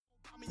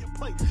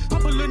plate.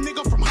 I'm a little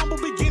nigga from humble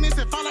beginnings.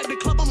 If I like the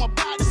club, I'ma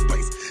buy the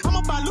space.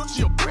 I'ma buy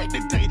Lucio bread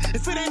today.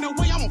 If it ain't no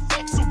way, I'ma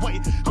flex away.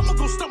 I'ma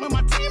go start with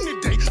my team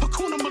today.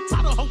 Hakuna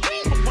Matata,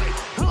 Hawaii away.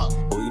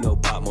 Who you know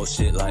pop more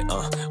shit like,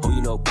 Who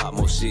you know pop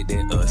more shit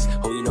than us?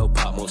 Who you know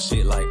pop more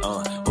shit like,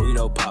 Who you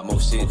know pop more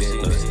shit than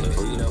us?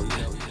 Who you know?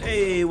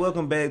 Hey,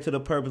 welcome back to the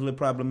Purposely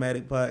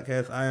Problematic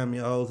Podcast. I am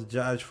your host,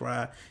 Josh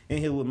Fry, and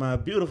here with my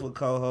beautiful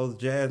co-host,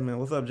 Jasmine.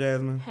 What's up,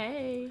 Jasmine?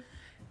 Hey.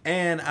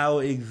 And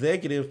our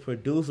executive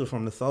producer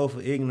from the Soul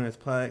for Ignorance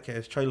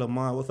podcast, Trey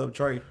Lamont. What's up,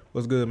 Trey?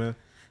 What's good, man?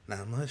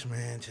 Not much,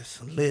 man.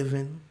 Just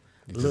living,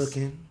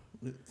 looking,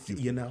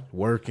 you know.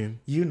 Working.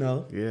 You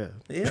know. Yeah.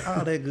 Yeah,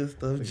 all that good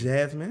stuff.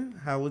 Jasmine,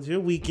 how was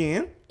your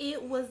weekend?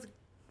 It was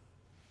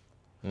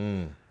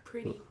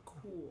pretty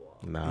cool.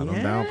 Nah, don't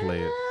downplay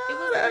it. It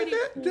was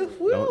pretty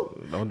cool.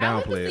 Don't I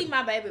went to downplay see it.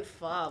 my baby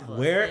father.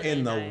 Where Sunday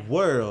in the night.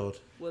 world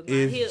With my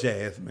is hips.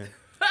 Jasmine?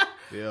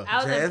 Yeah. I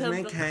was in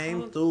Jasmine Pensacola.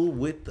 came through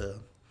with the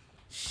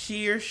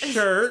sheer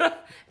shirt.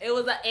 It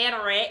was an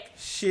anorak.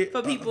 Shit.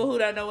 For people who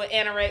don't know what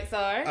anoraks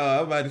are.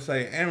 I'm about to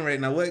say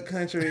Anorak. Now, what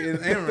country is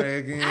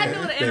Anorak in? I knew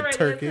what an anorak was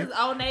turkey. because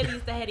Old Navy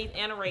used to have these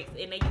anoraks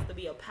and they used to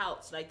be a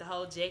pouch. Like the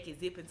whole jacket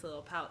zip into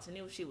a pouch and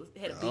it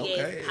had a big ass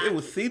Okay, pocket. it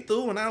was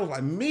see-through, and I was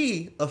like,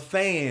 me, a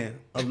fan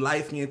of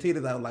light-skinned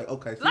titties. I was like,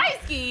 okay. light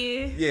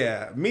skin.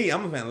 Yeah, me,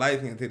 I'm a fan of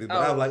light-skinned titties, but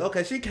I was like,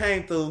 okay, she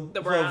came through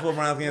The for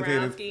brown-skinned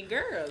titties. skin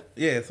girls.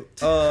 Yes.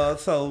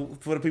 So,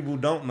 for the people who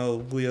don't know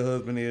who your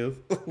husband is,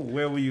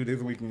 where were you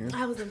this weekend?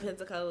 I was in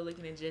Pensacola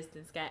looking at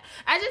Justin Scott.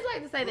 I just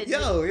like to say that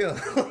Yo.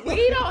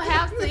 we don't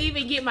have to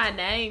even get my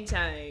name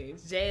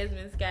changed.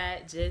 Jasmine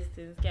Scott,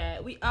 Justin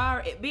Scott. We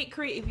are at Big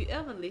Crit. If you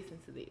ever listen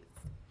to this,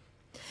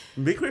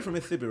 Big Crit from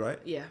Mississippi, right?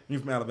 yeah, You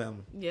from Alabama?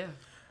 yeah,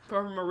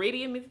 from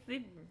Meridian,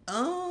 Mississippi.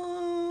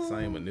 Oh.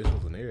 Same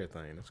initials and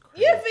everything. That's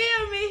crazy. You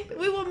feel me?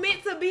 We were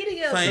meant to be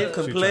together. Same She changed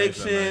her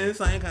complexion, name.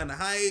 same kind of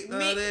height, all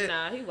Me, that.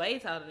 nah, he way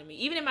taller than me.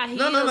 Even in my heels,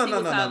 No, he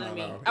was taller than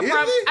me. no. I, Is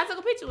probably, he? I took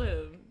a picture with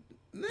him.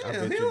 Damn, bet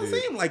he you don't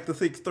did. seem like the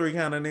 6'3"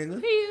 kind of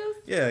nigga. He is.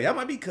 Yeah, y'all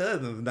might be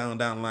cousins down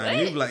the line. What?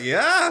 You be like,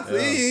 yeah,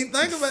 see,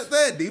 think about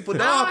that. Deeper, I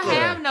darker. don't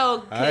have no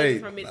kids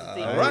Alright. from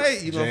Mississippi. All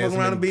right, you gonna fuck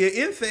around and be an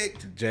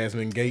insect.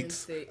 Jasmine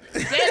Gates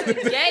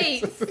Jasmine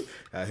Gates.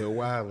 out here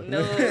wilding.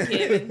 No,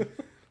 Kevin.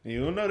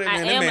 You don't know that I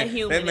man. am that man, a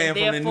human, that man and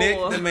from the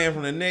therefore- next. That man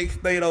from the next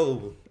state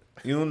over.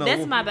 You don't know.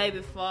 That's my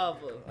baby father.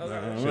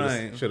 Okay. All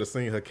right. Should have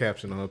seen her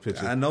caption on her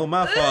picture. I know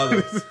my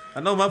father.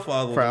 I know my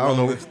father. Was Probably, I don't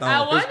know. Rolling Stone.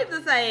 I wanted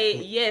to say,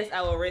 yes,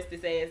 I will rest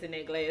his ass in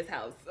that glass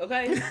house,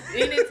 okay?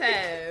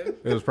 Anytime.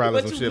 It was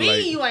probably What some you shit mean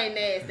like you ain't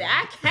nasty?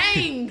 I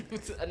came.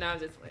 No, I'm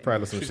just playing.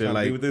 probably some She shit tryna be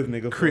like with this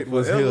nigga Crit for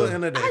was forever here.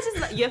 and a day. I just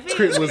like, you feel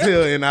Crit me? was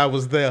here and I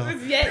was there.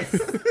 Yes.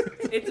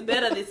 It's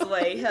better this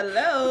way.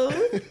 Hello.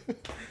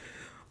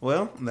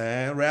 Well,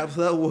 that wraps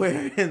up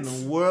where in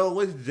the world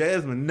was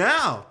Jasmine.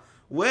 Now,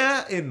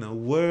 where in the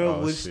world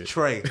Oh, was shit.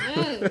 Trey?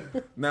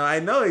 Now, I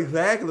know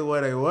exactly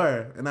where they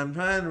were, and I'm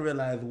trying to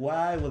realize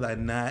why was I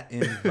not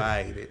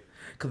invited?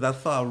 Because I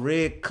saw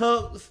red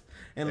cups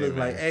and looked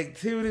man. like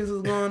activities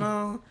was going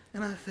on,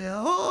 and I said,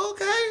 oh,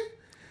 okay.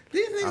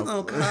 These niggas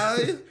don't call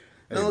you,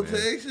 don't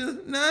man. text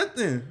you,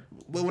 nothing.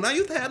 But when I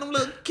used to have them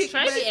little Trey be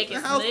kickbacks acting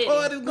and house slutty.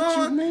 parties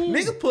going, mean?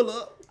 niggas pull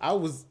up.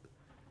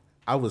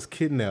 I was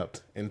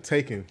kidnapped and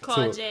taken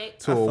Carjacked.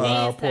 to a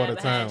wild part of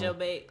behind town. your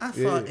back. I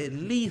saw Yeah. at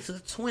least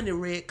 20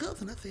 red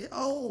cups, and I said,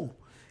 "Oh,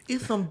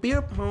 it's some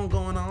beer pong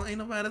going on. Ain't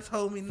nobody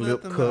told me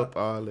Flip nothing." cup, about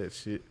all that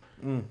shit.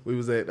 We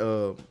was at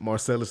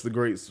Marcellus the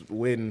Great's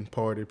wedding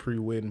party,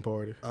 pre-wedding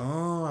party.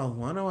 Oh, I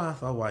wonder why I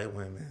saw white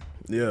women.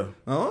 Yeah.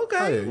 Oh, okay,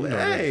 Oh, yeah, you know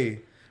that. hey,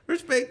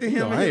 respect to him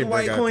No, and I his ain't bring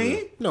white out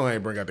queen. I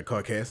ain't bring out the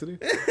Caucasity.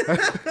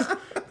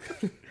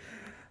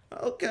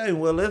 Okay,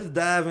 well, let's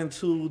dive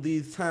into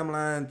these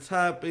timeline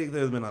topics.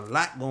 There's been a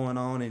lot going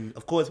on, and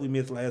of course, we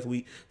missed last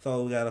week,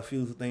 so we got a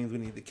few things we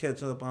need to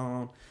catch up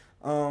on.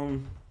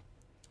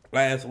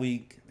 Last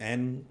week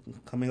and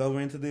coming over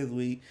into this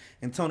week,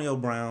 Antonio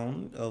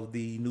Brown of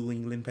the New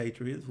England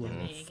Patriots was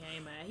Man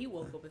came out. He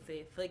woke up and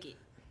said, fuck it.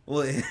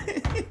 what?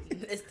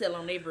 It's still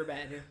on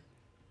everybody.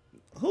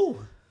 Who?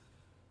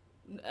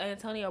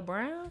 Antonio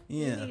Brown?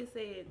 Yeah. He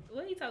said,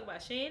 what he talking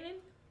about? Shannon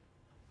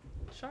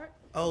Sharp?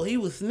 Oh, he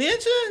was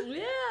snitching?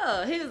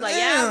 Yeah. He was like,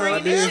 Damn, y'all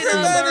bringing this shit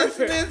everybody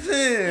over.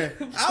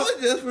 snitching. I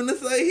was just finna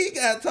say he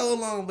got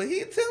told on, but he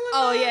telling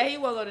Oh, us? yeah. He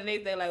woke up the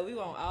next day like, we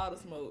want all the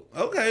smoke.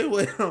 Okay,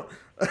 well,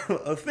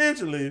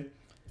 essentially,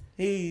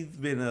 he's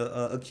been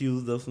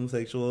accused of some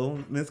sexual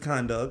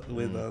misconduct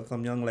with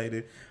some young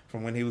lady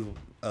from when he was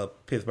a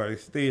Pittsburgh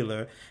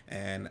Steeler.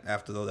 And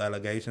after those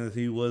allegations,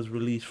 he was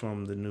released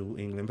from the New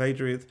England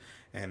Patriots.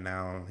 And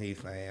now he's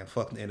saying,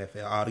 fuck the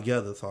NFL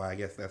altogether. So I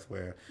guess that's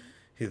where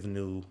his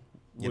new,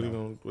 What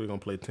you gonna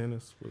play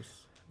tennis?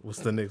 What's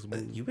the next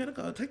move? you better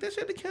go take that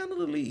shit to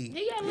Canada League.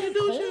 He got a You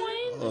little do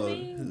shit. coin. I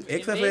mean,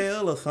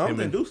 XFL or something.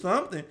 Amen. Do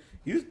something.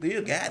 You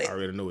still got it. I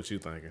already know what you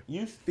thinking.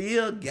 You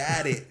still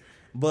got it.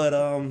 But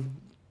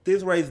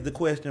this raises the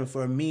question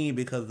for me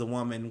because the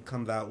woman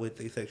comes out with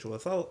the sexual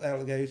assault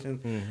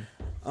allegations.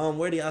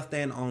 Where do y'all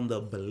stand on the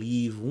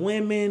believe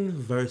women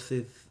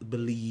versus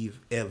believe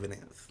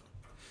evidence?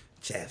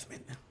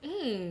 Jasmine.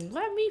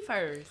 Let me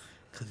first.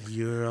 Because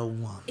you're a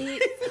woman.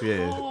 It's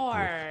Yeah.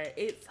 hard.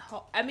 It's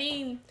hard. I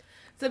mean,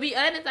 to be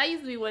honest, I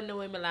used to be one of the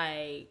women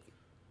like,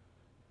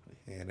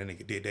 Yeah, that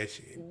nigga did that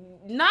shit.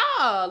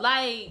 no,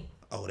 like,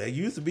 Oh, that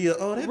used to be a...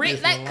 Oh, that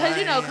bitch like, because,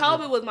 you know, lying.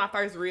 Kobe was my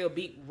first real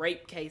big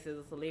rape case as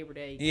a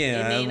celebrity.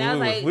 Yeah, And then I was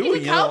like, we were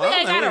nigga, young. Kobe I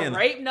ain't was like, gotta we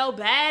rape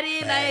nobody.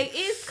 Facts. Like,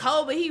 it's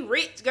Kobe. He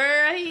rich,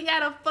 girl. He ain't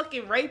gotta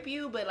fucking rape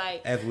you. But,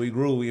 like, As we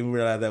grew, we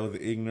realized that was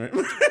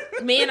ignorant.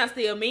 men are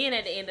still men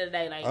at the end of the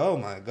day. Like, Oh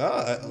my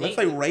God. Let's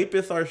say Nigga.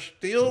 rapists are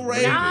still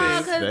rapists. nah,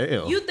 because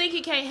Damn. you think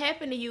it can't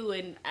happen to you.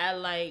 And I,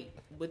 like,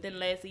 within the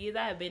last years,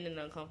 I have been in an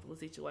uncomfortable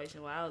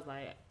situation where I was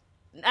like,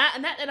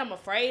 not that I'm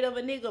afraid of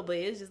a nigga, but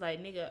it's just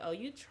like, nigga, oh,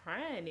 you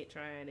trying it.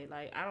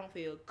 Like, I don't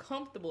feel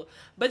comfortable.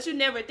 But you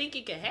never think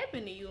it can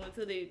happen to you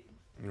until it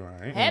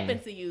Right.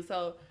 happens to you.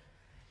 So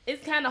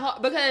it's kind of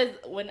hard because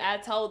when I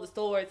told the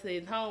story to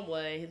his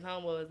homeboy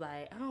was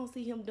like, I don't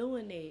see him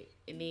doing it.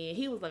 And then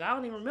he was like, I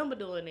don't even remember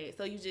doing it.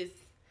 So you just,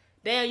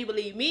 damn, you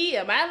believe me?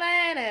 Am I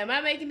lying? Am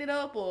I making it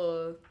up?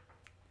 Or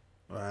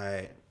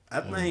Right. I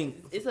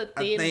think it's a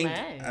thin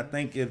line. I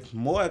think it's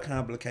more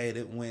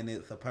complicated when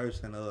it's a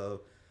person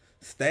of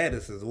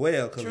status as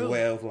well. Because True.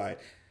 well, it's like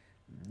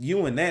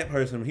you and that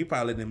person, he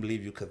probably didn't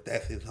believe you because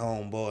that's his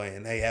homeboy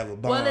and they have a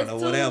well, bond it's or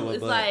too, whatever.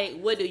 it's but like,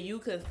 what do you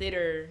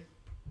consider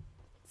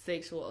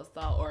sexual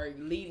assault or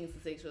leading to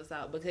sexual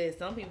assault? Because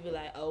some people be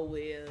like, oh,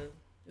 well,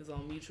 it's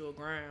on mutual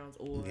grounds,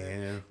 or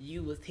Yeah.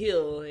 you was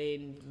here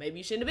and maybe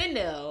you shouldn't have been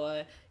there,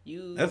 or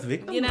you. That's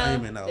victim you know,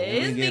 blaming, though. It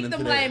When we is get into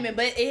victim that. blaming,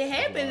 but it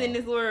happens in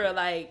this world.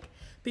 Like,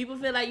 people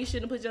feel like you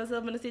shouldn't put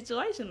yourself in a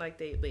situation like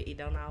that, but it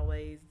don't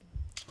always.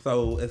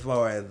 so as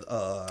far as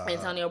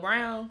Antonio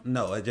Brown.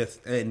 no, it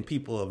just and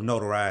people of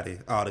notoriety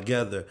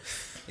altogether.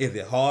 Is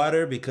it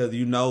harder because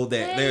you know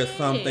that there's Yeah.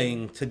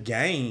 something to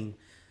gain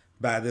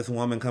by this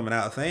woman coming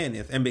out saying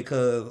this, and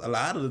because a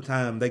lot of the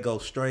time they go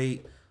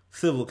straight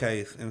civil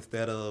case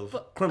instead of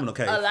criminal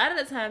case. A lot of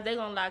the time they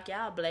gonna lock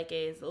y'all black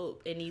ass up,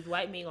 and these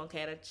white men gonna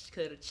cut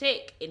a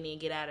check and then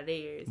get out of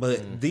theirs.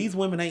 But these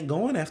women ain't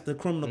going after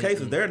criminal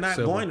cases. They're not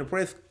Civil. going to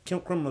press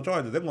criminal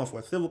charges. They're going for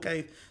a civil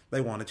case.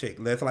 They want to check.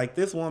 That's like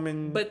this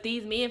woman. But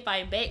these men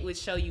fighting back would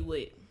show you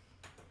what.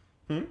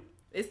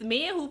 It's the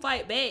men who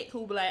fight back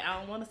who be like, I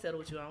don't want to settle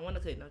with you. I don't want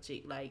to cut no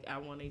check. Like, I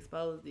want to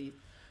expose these.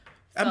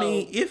 I So-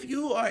 mean, if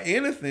you are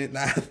innocent,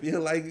 I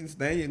feel like you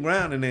stand your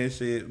ground in that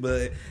shit.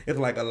 But it's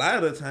like a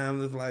lot of the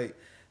times it's like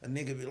a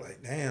nigga be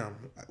like, damn,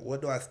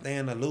 what do I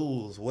stand to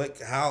lose?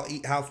 How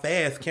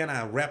fast can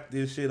I wrap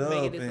this shit up?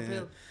 Make it And,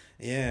 disappear.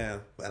 yeah,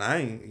 but I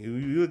ain't.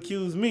 You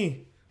accuse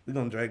me, we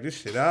gonna drag this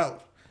shit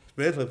out.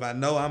 Especially if I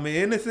know I'm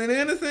innocent.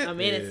 I'm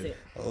innocent.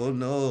 Oh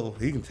no,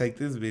 he can take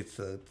this bitch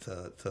to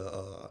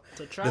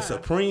To try. the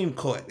Supreme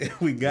Court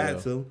if we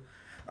got to.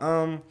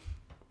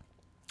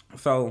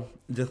 So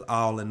just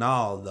all in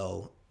all,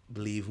 though,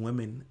 believe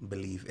women,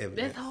 believe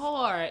evidence. That's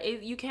hard.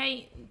 You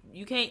can't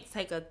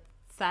take a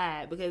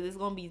side because it's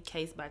gonna be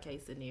case by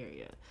case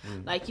scenario.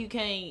 Like, you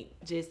can't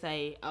just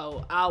say,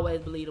 oh, I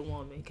always believe a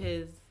woman,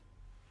 because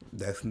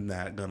That's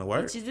not gonna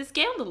work. she's just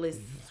scandalous.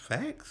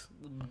 Facts.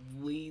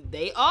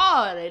 They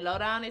low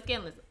down and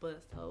scandalous,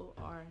 but so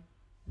are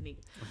niggas.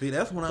 See,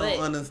 that's what I But-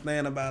 don't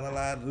understand about a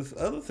lot of this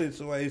other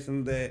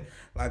situations that,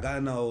 like, I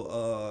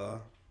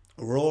know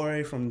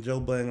Rory from Joe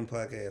Budden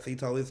podcast, he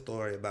told his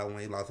story about when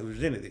he lost his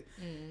virginity.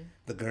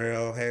 The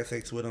girl had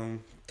sex with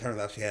him. Turns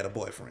out she had a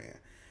boyfriend.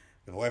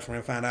 The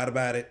boyfriend found out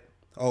about it.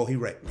 Oh, he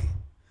raped me.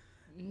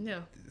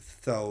 No.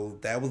 So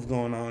that was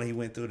going on. He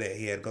went through that.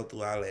 He had to go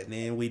through all that. And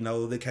then we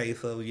know the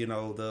case of,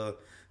 the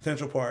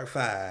Central Park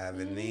 5.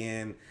 And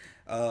then,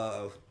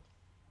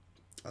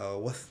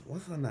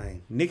 what's her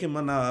name? Nicki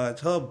Minaj,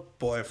 her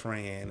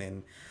boyfriend,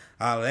 and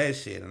all that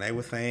shit. And they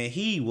were saying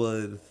he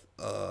was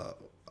a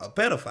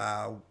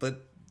pedophile,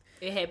 but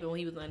It happened when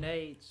he was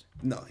underage.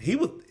 no,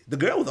 the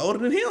girl was older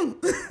than him.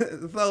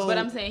 So But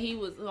I'm saying he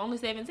was only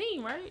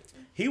 17, right?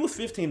 he was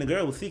 15, the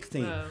girl was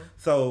 16. Oh.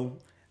 So,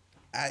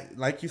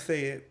 like you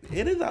said,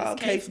 it is all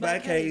It's case by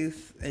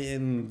case,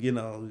 and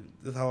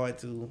it's hard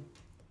to,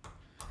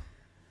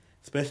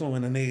 especially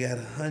when a nigga got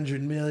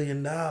 $100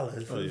 million. Oh,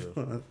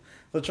 yeah.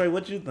 So Trey,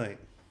 what you think?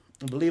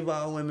 Believe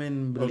all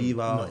women, believe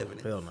all no,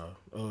 evidence. Hell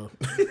no.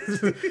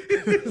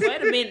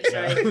 Wait a minute,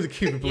 Trey. Let's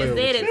keep it You playing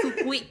said with it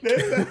too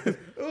quick.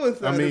 Oh, it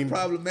sounded mean,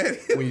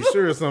 problematic. When you're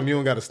sure of something, you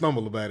don't got to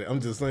stumble about it. I'm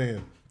just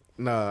saying.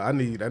 Nah, I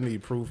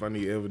need proof. I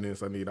need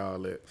evidence. I need all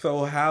that.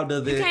 So how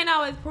does You it? can't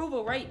always prove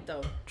a rape,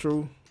 though,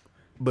 True,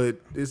 but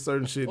it's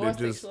certain shit or that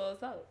just sexual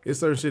assault. it's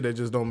certain shit that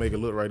just don't make it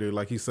look right there.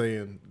 Like he's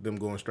saying, them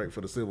going straight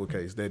for the civil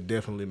case. That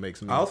definitely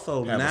makes me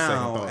Also, have a second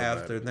now thought about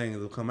after it. things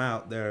have come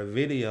out, there are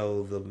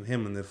videos of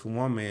him and this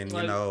woman,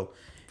 Like-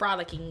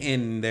 Frolicking.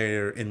 in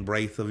their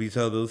embrace of each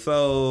other.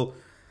 So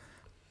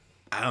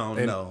I don't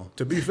And know.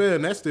 to be fair,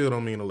 that still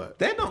don't mean a lot.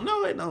 It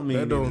don't mean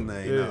That don't-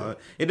 anything. yeah. No.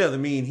 It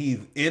doesn't mean he's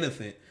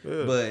innocent,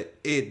 Yeah. but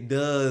it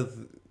does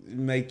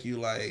make you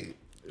like,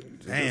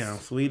 damn,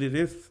 sweetie,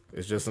 this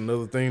It's just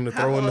another thing to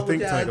How throw in the long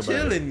think was tank y'all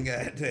about. chilling,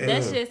 goddamn?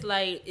 That's just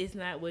like it's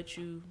not what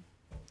you,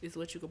 it's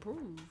what you can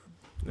prove.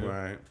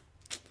 Right.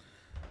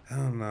 I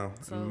don't know.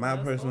 So My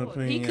that's personal hard.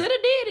 opinion. He could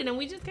have did it, and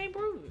we just can't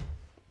prove it.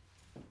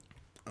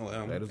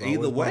 Well, That is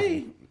either always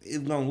way, it's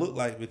gonna look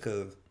like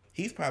because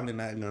he's probably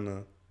not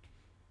gonna.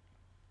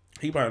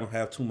 He probably don't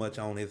have too much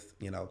on his,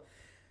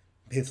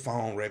 his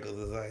phone records.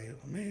 Is like,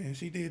 oh, man,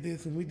 she did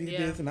this and we did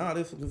this and all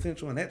this was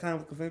consensual and that time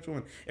was consensual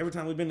and every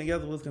time we've been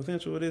together was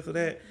consensual, this or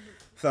that.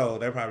 So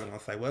they're probably gonna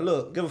say, well,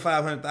 look, give him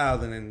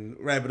 $500,000 and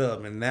wrap it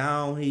up. And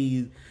now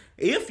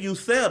if you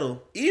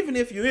settle, even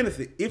if you're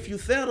innocent, if you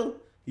settle,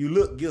 you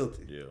look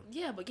guilty. Yeah.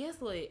 Yeah, but guess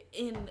what?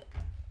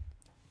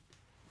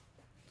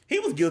 He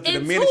was guilty the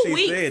In minute 2 she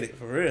weeks, said it,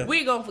 for real.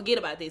 we're gonna forget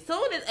about this.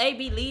 Soon as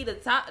AB lead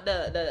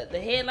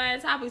the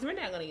headline topics, we're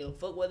not gonna give a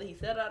fuck whether he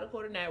settled out of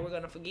court or not. We're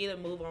gonna forget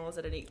and move on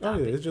to the next Oh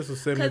topic. yeah, it's just a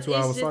 'Cause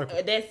 72-hour it's just,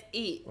 cycle. that's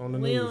it. On the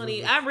We news, don't it's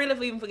even, just- I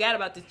really even forgot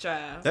about this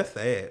trial. That's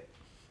sad.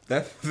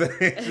 That's sad.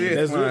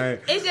 That's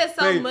like, It's just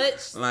so Hey,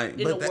 much like,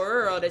 in but the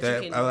world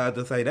that you can. I have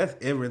to say that's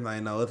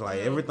everything though. It's like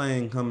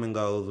everything come and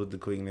goes with the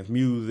queen. It's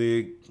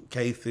music,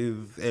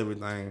 cases,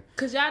 everything.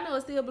 Cause y'all know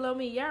it still blow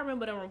me. Y'all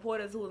remember them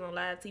reporters who was on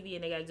live TV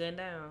and they got gunned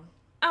down?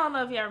 I don't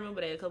know if y'all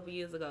remember that a couple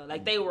years ago.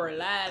 Like they were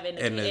alive and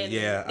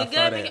Yeah, I the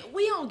saw gun. that.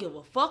 We don't give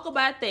a fuck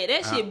about that.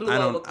 That shit blew I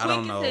over don't, quick I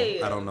don't know. as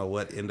hell. I don't know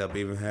what ended up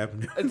even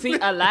happening. See,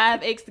 a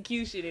live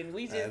execution and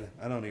we just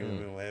I don't even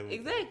remember what happened.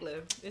 exactly.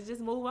 Let's just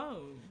move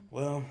on.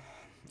 Well,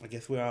 I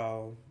guess we're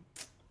all.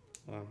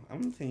 Well,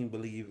 I'm the team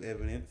believe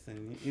evidence,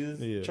 and you,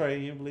 Yeah. Trey,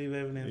 you believe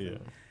evidence. Yeah.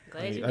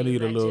 Glad you I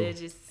need a not little-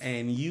 judges.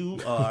 And you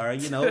are,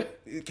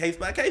 case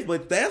by case.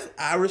 But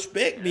I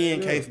respect being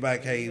case by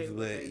case.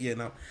 But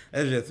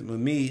that's just with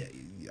me.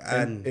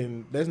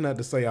 And that's not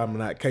to say I'm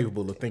not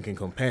capable of thinking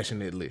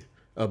compassionately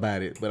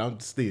about it, but I'm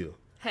still.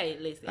 Hey,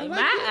 listen. I In like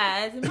my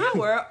eyes, in my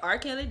world, R.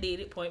 Kelly did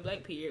it. Point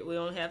blank. Period. We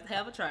don't have to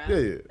have a trial.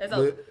 Yeah. That's But-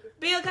 over.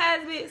 Bill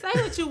Cosby, say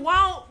what you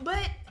want,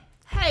 but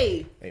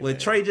hey. Hey, What man.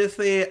 Trey just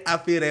said, I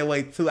feel that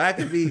way too. I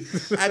could be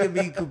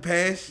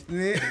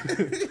compassionate.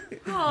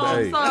 Oh,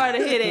 I'm Hey, sorry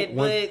to hear that,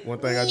 but one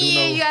thing I do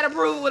know- you gotta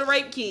prove it with a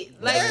rape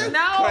kit. Like, That's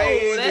no,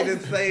 crazy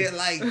that's- to say it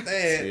like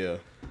that. Yeah.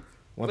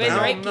 One Where's thing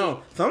I Drake? don't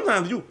know.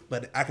 Sometimes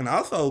but I can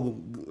also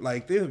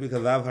like this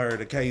because I've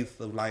heard a case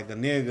of like a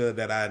nigga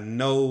that I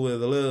know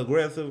is a little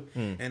aggressive,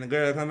 and the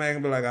girl come back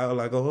and be like,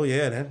 oh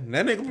yeah, that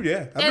nigga,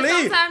 yeah, I and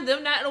believe. sometimes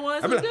them not the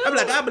ones I who be, do. like, I be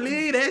like, I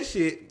believe that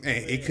shit,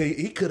 and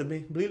he could have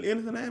been completely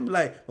innocent. I be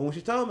like, but when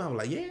she told me, I was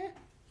like, yeah,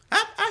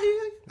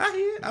 I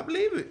hear it, I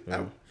believe it.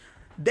 Yeah.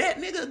 That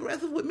nigga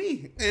aggressive with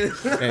me. And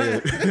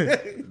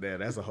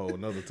that's a whole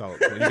nother talk.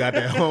 When you got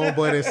that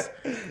homeboy that's,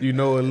 a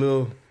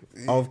little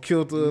off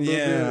kilter a little bit.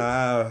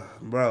 Yeah,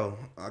 bro,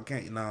 I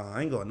can't. No,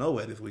 I ain't going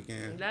nowhere this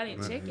weekend. I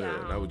didn't check y'all.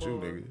 Yeah, not with you,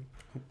 homeboy.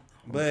 nigga.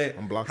 But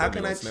I'm blocked how that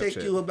can nigga I on check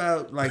Snapchat. you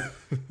about like,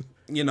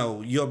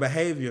 your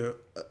behavior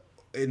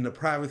in the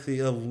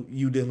privacy of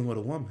you dealing with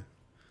a woman?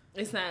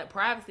 It's not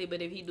privacy,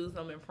 but if he do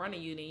something in front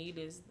of you, then you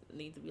just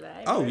need to be like,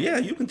 hey, Oh bro. yeah,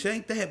 you can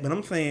check that. But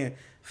I'm saying,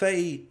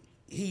 say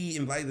he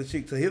invites the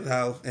chick to his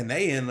house and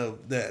they end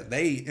up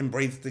they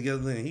embrace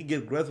together and he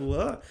gets aggressive with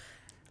her.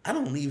 I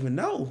don't even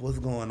know what's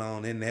going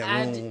on in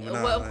that room.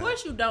 Well, of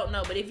course you don't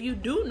know, but if you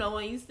do know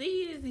and you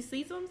see something,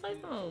 say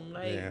something.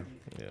 Like, Yeah.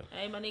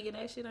 hey, my nigga,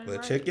 that shit ain't But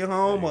right. check your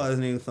homeboys,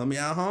 nigga. Some of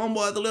y'all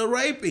homeboys a little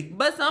rapey.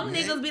 But some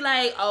niggas be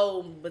like,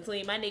 oh,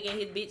 between my nigga and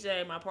his bitch, that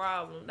ain't my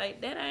problem. Like,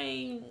 that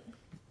ain't.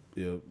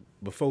 Yeah.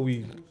 Before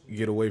we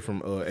get away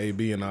from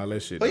AB and all that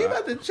shit. But you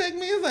dog. about to check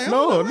me and say,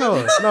 No. oh, No,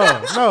 you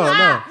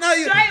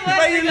Straight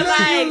but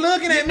you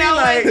looking at me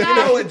like, you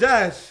know what,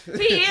 Josh? He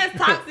is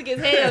toxic as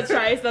hell,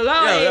 Trey, so go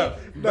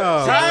ahead. no,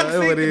 Toxic, it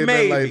wouldn't even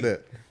maybe. like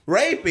that.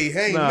 Rapey,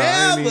 ain't Nah,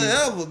 I ain't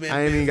ever been.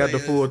 I ain't even got the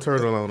full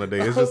turtle on today.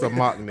 It's just a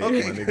mock neck,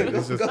 Okay, my nigga.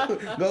 It's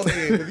just go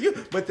ahead.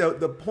 'Cause but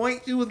the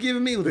point you was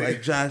giving me was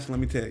like, Josh, let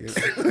me tell you.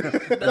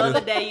 The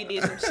other day you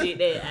did some shit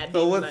that I didn't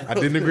So what- like. I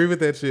didn't agree with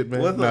that shit,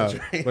 man. What's Nah, up,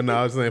 Trey? but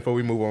I was saying before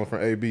we move on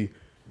from AB,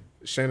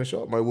 Shannon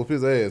Sharp might whoop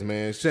his ass,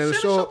 man. Shannon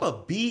Shannon Sharp,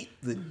 Sharp beat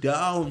the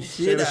dog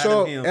shit Shannon out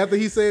Sharp, of him. after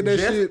he said that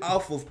just shit,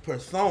 off of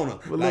persona.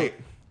 But like,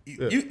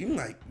 look,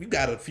 you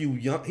got a few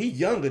young. He's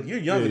younger. You're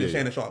younger than Yeah.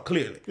 Shannon Sharp,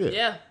 clearly.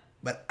 Yeah.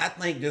 But I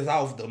think just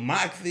off the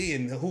moxie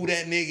and who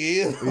that nigga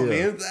is on the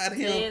Yeah. inside of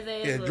His him,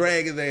 ass yeah, look-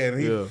 drag his ass.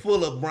 He's Yeah.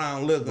 full of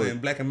brown liquor and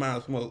black and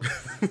mild smoke.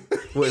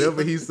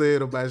 whatever he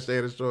said about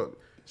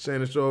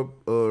Shannon Sharp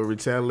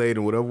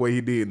retaliating whatever way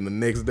he did, and the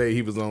next day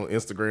he was on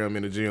Instagram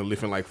in the gym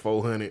lifting like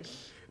 400,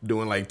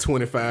 doing like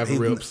 25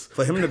 reps.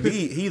 For him to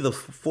be, he's a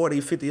 40,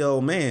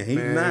 50-year-old man. He's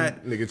Man,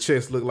 not. nigga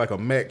chest looked like a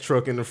Mack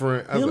truck in the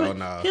front. I was like, oh,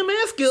 nah. Him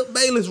and Skip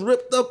Bayless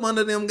ripped up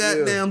under them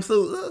goddamn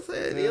suits. I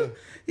said,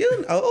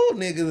 you old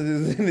niggas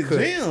is in the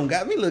gym.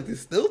 Got me looking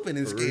stupid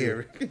and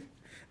scary.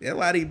 That's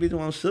why these bitches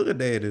want sugar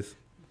daddies.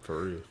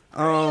 For real.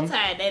 You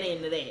tied that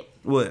into that.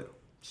 What?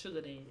 Sugar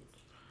daddy.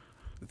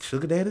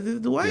 Sugar daddies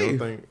is the You way. don't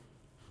think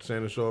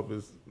Shannon Sharp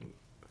is,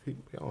 I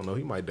don't know,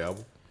 he might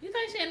dabble. You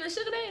think she ain't a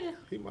sugar daddy?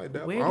 He might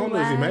dabble. Where I don't do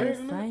know, is he I married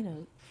or not? sign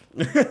up?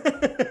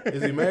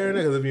 Is he married?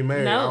 Because if he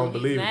married, No, I don't he's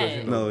believe it. not. 'Cause,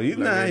 you know, No, he's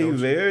black not. men He's don't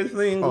very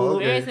single. Oh,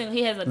 okay. Very single.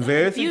 He has a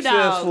Very few dogs.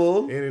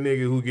 successful. Any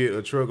nigga who get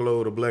a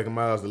truckload of Black and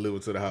Milds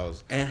delivered to the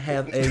house. And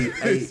have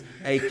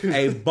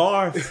a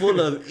bar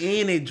full of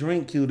any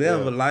drink you'd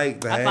ever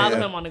like to I have.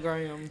 follow him on the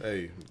gram.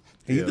 Hey,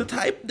 He's yeah. the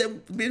type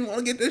that didn't want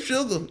to get that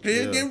sugar.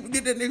 Get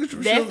that nigga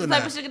some That's sugar the now.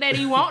 type of sugar daddy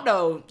you want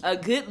though. A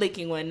good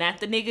licking one, not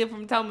the nigga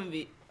from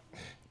Tomanville.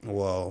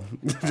 Well,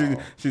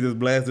 she just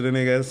blasted a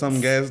nigga at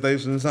some gas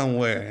station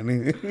somewhere,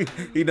 and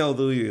he knows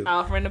who he is.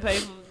 Offering to pay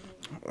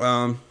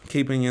for.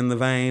 Keeping in the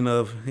vein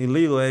of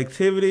illegal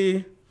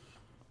activity,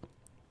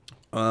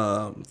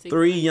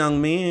 3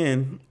 young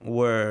men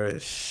were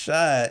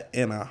shot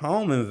in a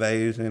home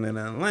invasion in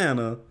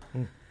Atlanta.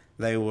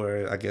 They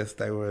were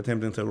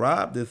attempting to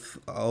rob this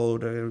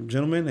older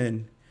gentleman,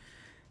 and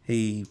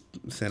he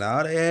sent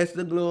all the ass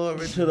to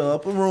glory to the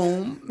upper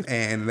room,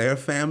 and their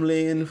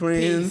family and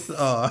friends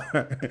are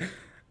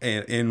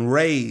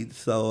enraged.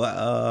 So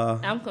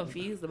I'm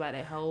confused about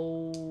that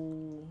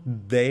whole.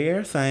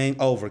 they're saying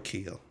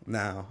overkill.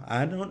 Now,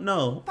 I don't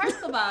know.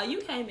 First of all, you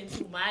came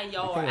into my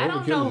yard. can't I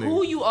don't overkill know a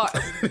who nigga. you are.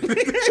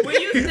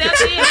 When you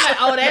stepped in, like,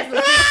 oh, that's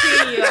a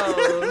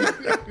 16-year-old.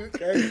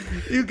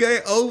 You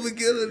can't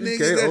overkill a nigga.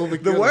 can't That-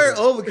 overkill the a word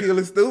nigga. overkill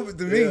is stupid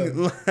to me.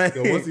 Yeah. Like,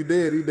 Yo, once he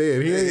dead, he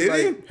dead. He ain't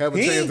like have a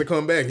he chance ain't- to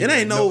come back. It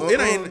ain't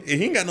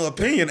he ain't got no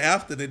opinion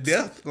after the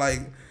death. Like,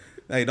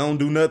 hey, don't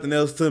do nothing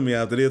else to me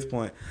after this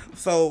point.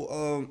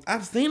 So,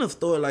 I've seen a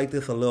story like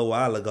this a little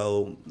while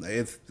ago.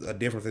 It's a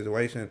different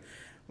situation.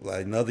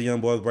 Like, another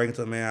young boy was breaking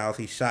to a man's house.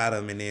 He shot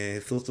him, and then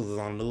his sisters was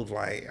on the news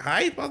like, how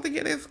you supposed to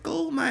get his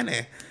school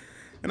money?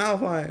 And I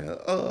was like,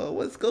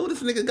 what school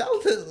this nigga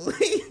go to?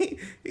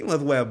 He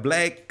must wear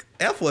black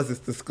Air Forces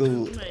to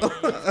school. Man,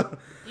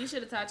 you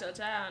should have taught your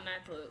child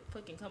not to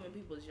fucking come in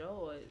people's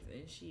yards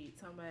and shit.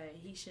 Somebody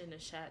he shouldn't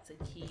have shot to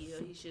kill.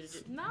 He should have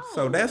just no.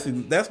 So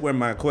that's where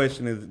my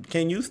question is: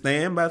 can you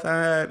stand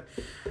beside?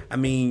 I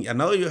mean, I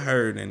know you're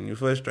hurt and you're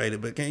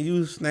frustrated, but can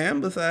you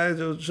stand beside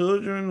your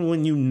children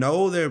when you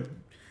know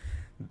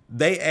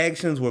they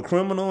actions were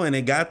criminal and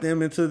it got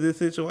them into this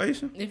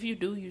situation? If you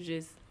do, you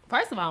just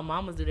first of all,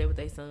 mamas do that with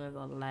their sons a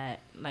lot.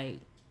 Like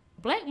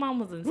black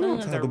mamas and We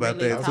don't sons talk are about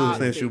really that too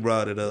toxic. since you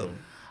brought it up.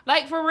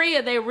 Like for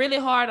real, they're really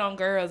hard on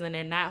girls and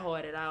they're not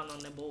hard at all on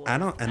the boys. I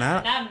don't- and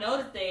and I've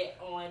noticed that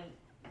on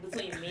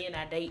between men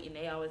I date and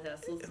they always have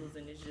sisters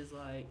and it's just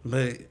like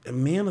But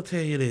men will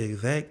tell you the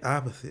exact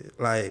opposite.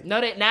 Like, no,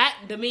 they not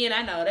the men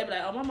I know. They be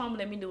like, oh, my mama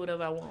let me do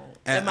whatever I want.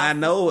 and my I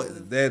know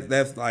sisters-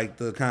 that's like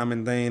the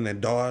common thing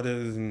that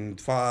daughters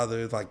and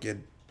fathers, like your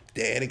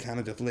daddy, kind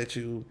of just let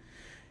you.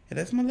 Yeah,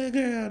 that's my little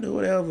girl, do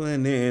whatever,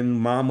 and then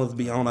mamas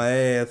be on her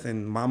ass,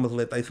 and mamas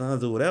let their sons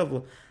do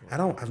whatever.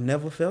 I've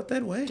never felt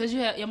that way. Cause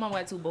your mama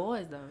got 2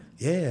 boys though,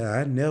 Yeah,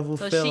 I never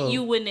so felt.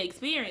 you wouldn't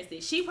experience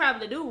it. She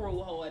probably do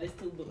rule hard. It's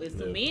two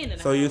men in the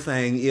So house. you're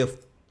saying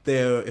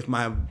if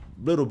my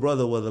little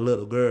brother was a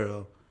little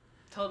girl,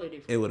 Totally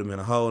different. it would have been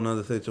a whole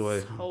nother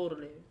situation.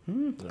 Totally.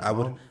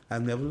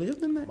 I've never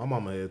lived in that. My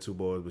mama had 2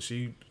 boys, but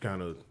she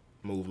kind of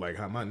moved like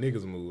how my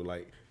niggas move.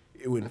 Like,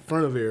 it was in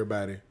front of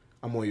everybody.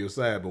 I'm on your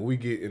side, but we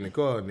get in the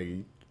car,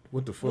 nigga.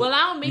 What the fuck? Well,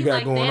 I don't mean you got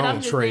like going that. on, I'm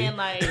just Trey? saying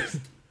like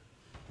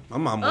My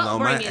mama was on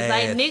my upbringing. ass.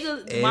 Like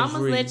niggas, mamas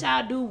every- let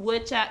y'all do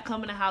what y'all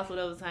come in the house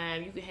whatever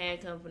time. You can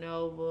have company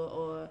over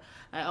or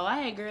like, oh, I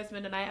had girls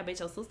spend the night. I bet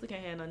your sister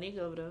can't have no nigga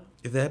over there.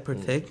 Is that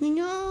protecting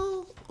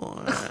y'all?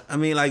 Or I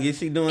mean, like, is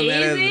she doing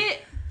that? Is as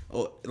it?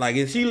 Or, like,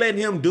 is she letting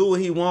him do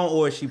what he want,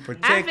 or is she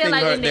protecting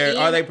like her? in the end-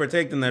 Are they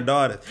protecting their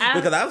daughters? I-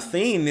 Because I've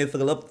seen this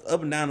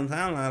up and down the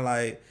timeline.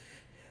 Like,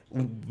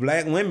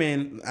 black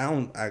women,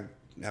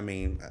 I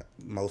mean,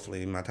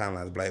 mostly my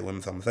timeline is black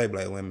women, so I'm gonna say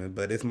black women,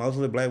 but it's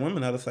mostly black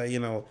women that'll say, you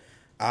know,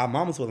 our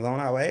mamas was on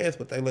our ass,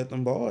 but they let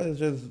them boys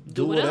just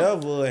do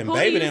whatever and Who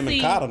baby you them and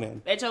see coddle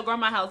them. at your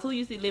grandma's house? Who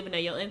you see living there?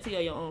 Your auntie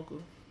or your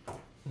uncle?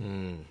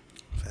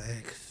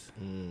 Facts.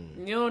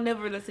 You don't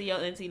never really see your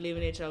auntie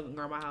living at your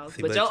grandma's house,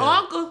 See, but but your your-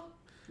 uncle,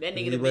 that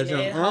nigga done But been your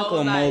there uncle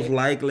whole most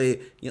life.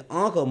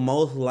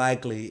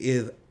 likely,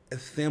 is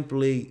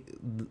simply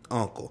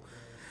uncle.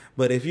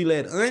 But if you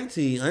let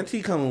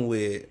auntie coming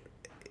with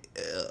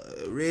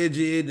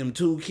rigid, them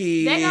 2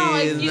 kids, They don't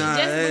excuse nah,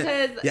 just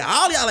that- because- yeah,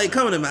 all y'all ain't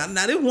coming to me.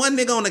 Now there's one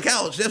nigga on the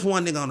couch. Just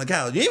one nigga on the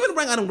couch. You ain't even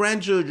bring out them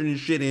grandchildren and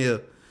shit in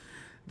here.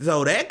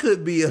 So that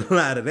could be a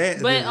lot of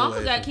that. But situation.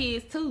 uncle got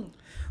kids too.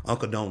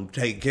 Uncle don't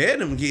take care of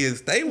them kids.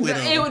 Stay with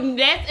them.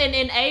 That's an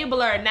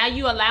enabler. Now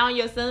you allowing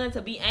your son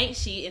to be ain't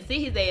shit and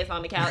sit his ass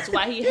on the couch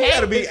while he You has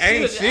gotta be his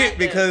ain't children shit out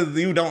there. because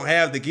you don't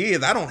have the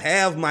kids. I don't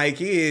have my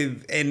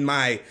kids and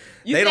my.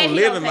 You they said don't he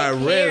live don't in my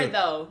take care, real.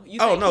 though. You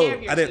Oh take no, care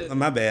of your I didn't. children.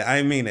 My bad. I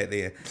didn't mean that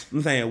there.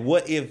 I'm saying,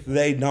 what if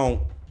they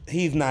don't?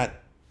 He's not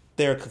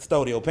their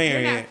custodial You're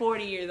parent. not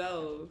 40 years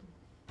old.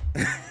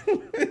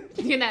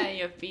 You're not in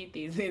your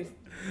 50s.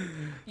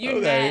 You're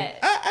Okay,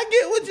 not. I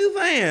get what you're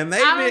saying.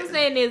 Maybe All I'm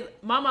saying is,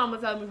 my mama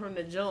told me from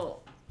the jump,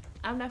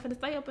 I'm not finna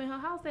stay up in her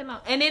house that long.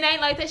 And it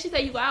ain't like that. She said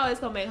you can always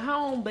come back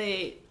home, but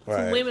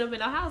Right. 2 women up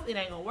in her house, it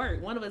ain't gonna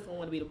work. One of us gonna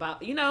want to be the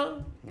boss, you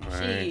know?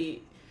 Right.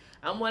 Shit.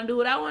 I want to do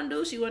what I want to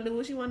do. She want to do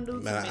what she want to do.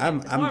 Nah,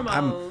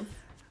 Hormones.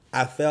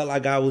 I felt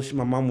like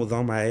my mom was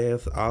on my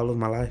ass all of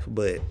my life,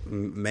 but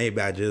maybe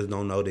I just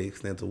don't know the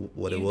extent of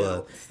what it was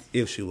don't.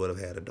 if she would have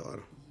had a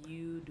daughter.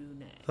 You do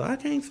not. So I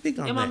can't speak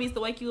on Your that. mom used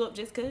to wake you up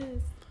just cause.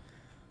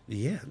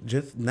 Yeah,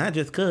 not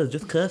just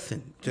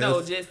cussing. No.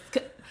 It's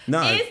j-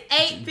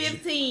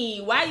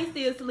 8:15. Why you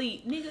still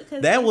asleep, nigga?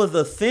 Cause That was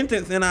a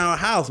sentence in our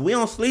house. We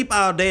don't sleep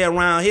all day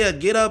around here.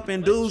 Get up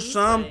and do you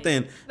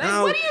something. say?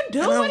 Like, what do you do?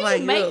 And What do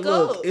you make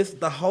look, up?" it's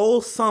the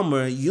whole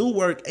summer. You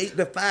work 8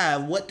 to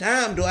 5. What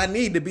time do I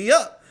need to be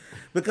up?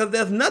 Because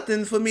there's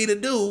nothing for me to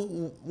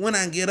do when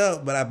I get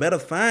up, but I better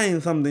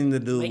find something to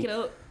do. make it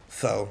up.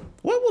 So,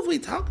 what was we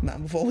talking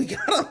about before we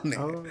got on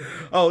there?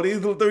 Oh,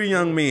 these are 3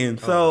 young men.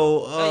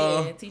 So,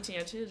 Oh yeah, teaching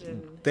your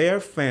children.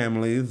 their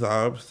families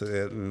are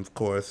upset, and of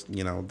course,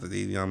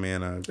 these young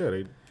men are, Yeah,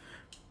 they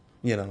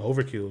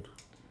overkilled.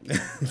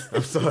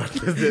 I'm sorry.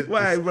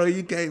 Why, bro?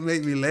 You can't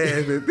make me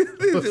laugh at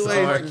this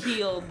situation.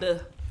 Killed.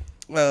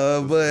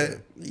 But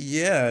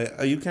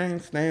yeah, you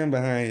can't stand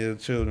behind your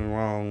children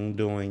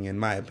wrongdoing, in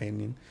my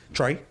opinion.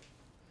 Trey,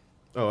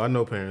 Oh, I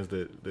know parents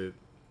that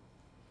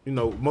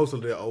most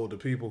of their older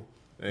people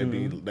and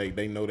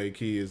they know their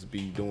kids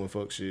be doing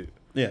fuck shit,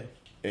 yeah,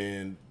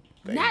 and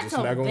they Not just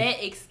to not gonna.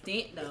 that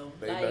extent though.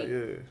 They Like not,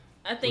 yeah.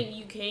 I think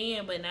you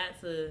can, but not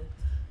to.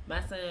 My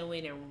son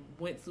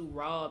went to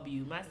rob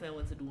you. My son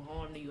went to do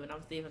harm to you, and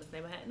I'm still gonna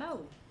stand behind.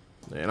 No,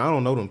 And I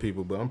don't know them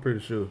people, but I'm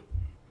pretty sure.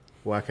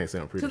 Well, I can't say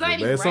I'm pretty because sure. I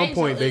But ain't at some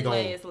point they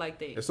gonna gonna like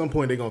that. at some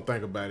point they gonna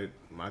think about it.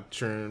 My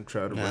children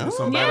try to No. run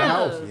somebody's Yeah.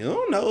 house. you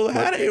don't know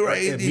how they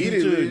raised these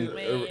Immediately, children.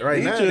 Man. right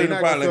These now, they children not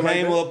probably gonna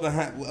feel came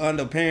like up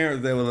under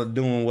parents that were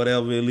doing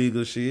whatever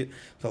illegal shit.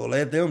 So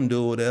let them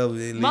do whatever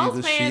illegal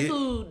Most parents shit.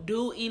 who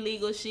do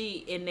illegal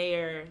shit in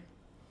their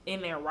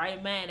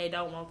right mind, they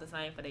don't want the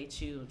same for their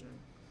children.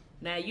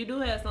 Now you do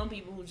have some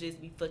people who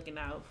just be fucking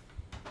off,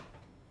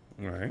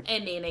 Right.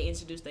 and then they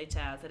introduce their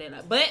child to their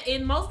life. But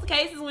in most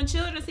cases, when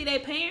children see their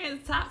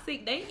parents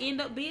toxic, they end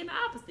up being the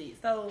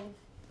opposite. So,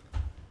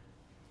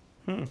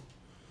 I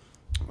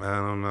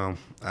don't know.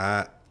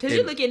 cause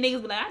you look at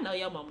niggas be like, I know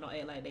your mom don't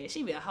act like that.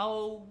 She be a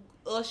whole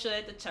usher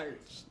at the church.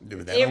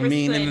 That don't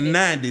mean in the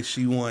 90s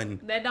she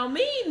wasn't That don't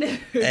mean that.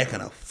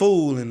 acting a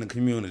fool in the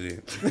community.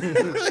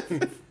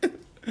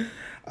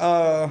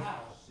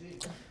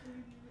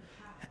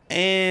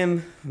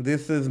 And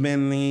this has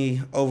been the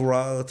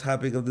overall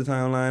topic of the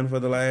timeline for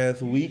the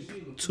last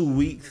week, 2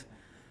 weeks.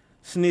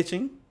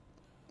 Snitching.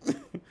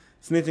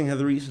 Snitching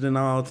has reached an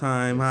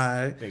all-time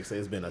high. They say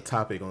it's been a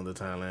topic on the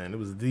timeline. It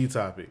was the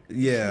topic.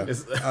 Yeah,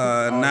 It's-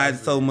 not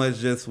so much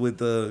just with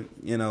the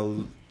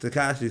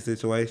Tekashi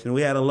situation.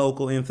 We had a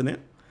local incident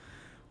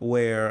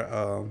where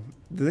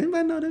does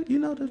anybody know that? You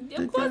know the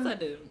Of course guy? I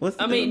do. What's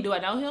the I mean, dude? do I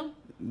know him?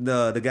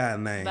 The guy's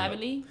name? Bobby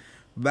Lee?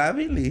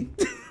 Bobby Lee.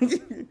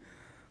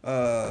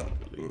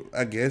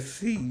 I guess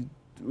he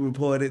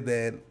reported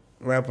that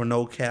rapper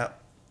No Cap.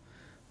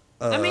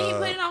 I mean, he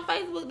put it on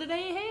Facebook the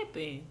day it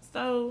happened.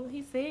 So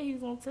he said he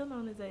was gonna tell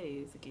on his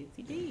ass. I guess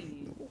he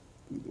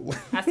did.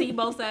 I see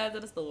both sides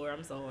of the story.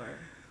 I'm sorry.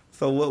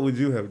 So what would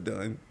you have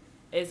done,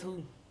 It's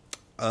who?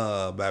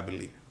 Bobby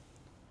Lee?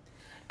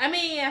 I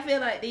mean, I feel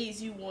like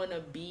these you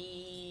wanna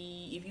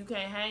be. If you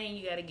can't hang,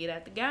 you gotta get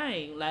out the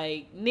game.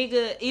 Like,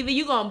 nigga, either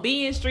you gonna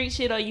be in street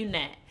shit or you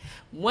not.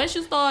 Once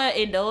you start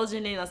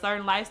indulging in a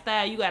certain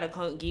lifestyle, you gotta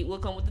get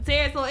what come with the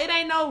territory. So it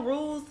ain't no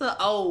rules to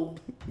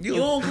you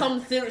don't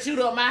come shoot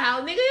up my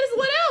house, nigga. It's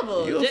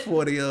whatever. You a Just-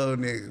 40-year-old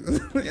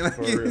nigga.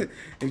 real.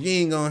 If you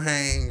ain't gonna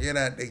hang, get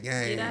out the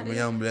game, Get out the-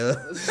 young blood.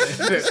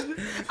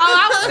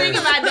 I was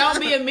thinking about don't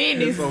be a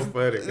menace. It's so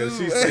funny because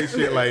she say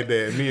shit like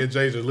that. Me and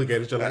Jay just look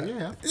at each other like,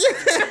 yeah,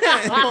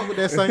 fuck with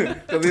that same.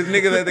 Cause these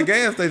niggas at the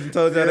gas station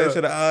told y'all Yeah. that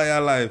shit all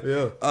y'all life.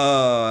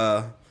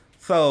 Yeah.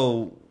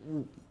 So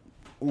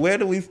where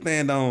do we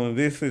stand on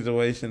this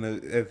situation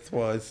as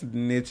far as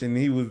snitching?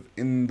 He was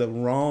in the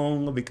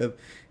wrong because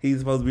he's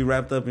supposed to be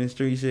wrapped up in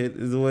street shit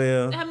as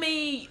well. I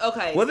mean,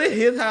 okay. Was it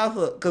his house?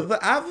 Because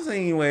I've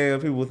seen where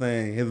people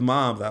saying his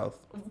mom's house.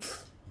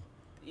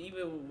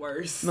 Even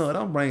worse. No,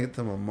 don't bring it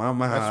to my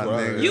mama That's house,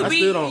 right. nigga. You I beat-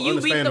 still don't you beat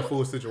understand the the-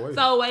 full situation.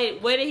 So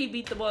wait, where did he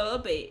beat the boy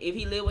up at? If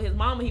he lived with his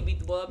mama, he beat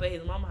the boy up at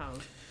his mama house.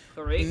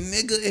 Correct?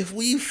 Nigga, if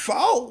we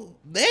fought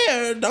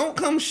there, don't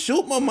come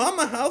shoot my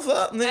mama house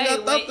up, nigga. Hey, I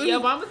thought wait, your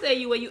mama said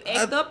you where you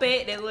act up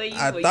at. That's where you.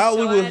 I where thought you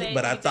we show was, out at,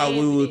 but I get thought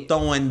your we ass was beat.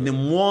 throwing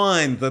them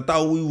ones. I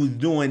thought we was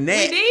doing We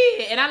that.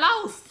 did, and I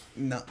lost.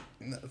 No.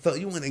 So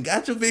you went and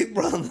got your big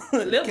brother.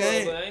 Little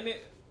Okay. brother, ain't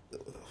it?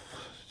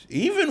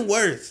 Even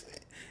worse.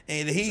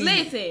 And he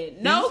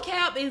Listen, no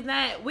cap is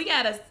not. We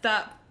gotta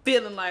stop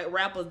feeling like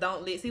rappers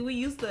don't live. See, we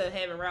used to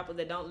having rappers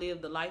that don't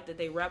live the life that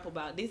they rap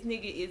about. This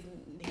nigga he's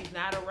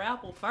not a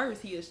rapper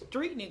first. He a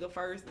street nigga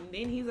first, and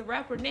then he's a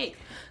rapper next.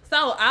 So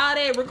all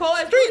that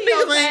record Street studio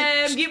niggas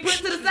ain't- time get put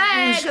to the side.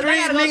 'cause I street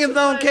gotta go niggas shoot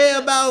don't my care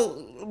shit. about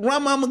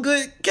run mama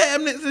good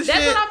cabinets and That's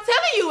shit. what I'm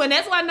telling you, and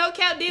that's why No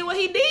Cap did what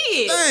he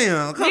did.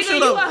 Damn, come Nigga, shoot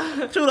you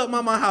up, shoot up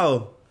mama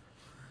house.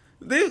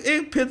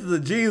 It pictures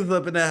of Jesus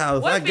up in that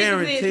house. What I 50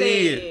 Cent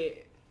guarantee it. said?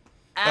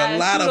 I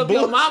lot shoot of up your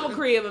bullshit. mama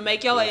crib and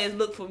make your ass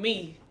look for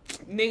me,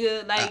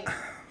 nigga. Like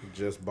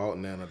Just bought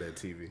Nana that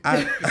TV.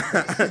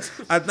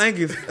 I think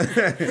it's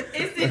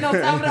it's sitting on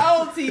top of the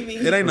old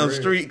TV. it ain't no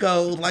street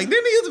code. Like then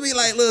it used to be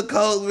like little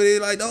codes with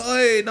it, like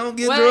don't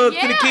get Well, drugs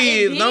to the yeah,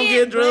 kids, it don't did,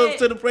 get drugs but-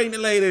 to the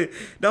pregnant lady,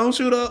 don't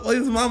shoot up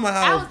his mama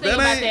house. I was thinking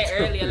about ain't- that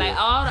earlier. Like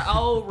all the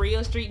old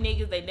real street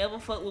niggas, they never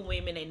fuck with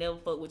women, they never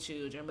fuck with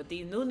children. But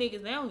these new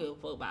niggas, they don't give a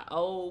fuck about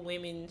old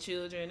women,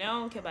 children. They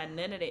don't care about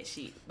none of that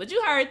shit. But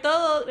you heard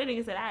Thug, that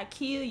nigga said, "I'd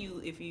kill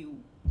you if you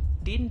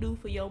didn't do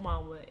for your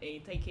mama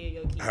and take care of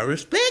your kids." I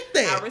respect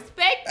that. I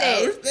respect that.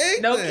 I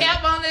respect no that.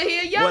 cap on the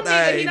here, young What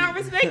nigga. He I- don't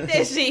respect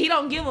that shit. He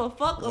don't give a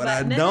fuck What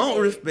about I none don't of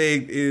that.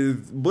 respect is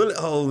bullet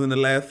holes in the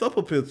Last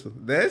Supper picture.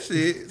 That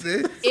shit.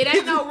 It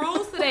ain't no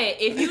rules to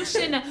that. If you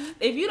shouldn't,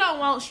 if you don't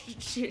want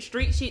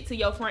street shit to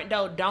your front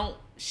door, don't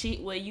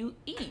shit where you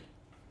eat.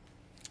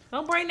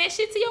 Don't bring that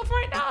shit to your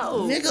front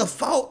door. Nigga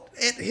fought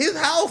at his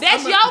house.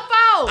 That's your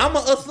fault. I'ma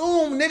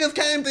assume niggas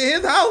came to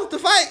his house to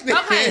fight.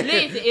 Okay,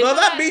 listen, if So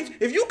I-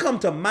 if you come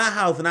to my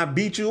house and I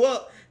beat you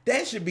up,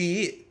 that should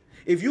be it.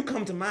 If you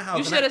come to my house,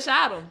 You and should have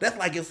shot him. That's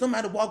like if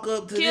somebody walk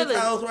up to Kill this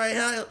him. house right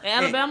here, In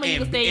Alabama, you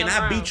can stay and your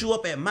I ground. beat you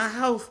up at my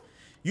house.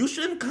 You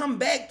shouldn't come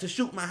back to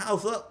shoot my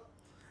house up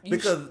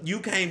because you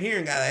came here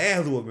and got an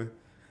ass whooping.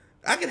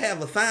 I could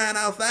have a sign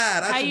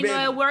outside. How you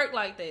know it worked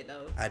like that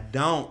though? I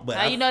don't, but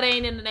How you know they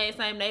ain't in the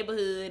same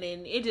neighborhood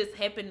and it just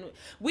happened?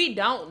 We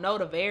don't know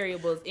the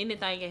variables.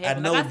 Anything can I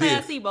happen. know Like I say, I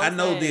this. see both I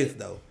know sides. this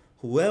though.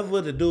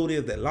 Whoever the dude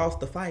is that lost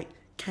the fight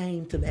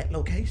came to that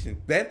location.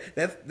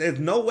 There's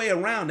no way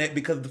around that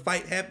because the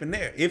fight happened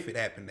there. If it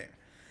happened there,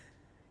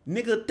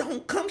 nigga,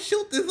 don't come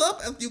shoot this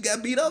up after you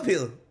got beat up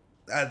here.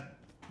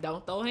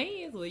 Don't throw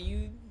hands where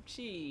you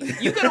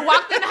shit. You could have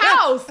walked in the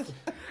house.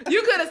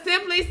 You could have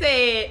simply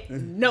said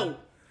no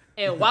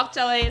and walked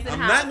your ass in the I'm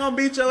house. not gonna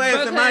beat your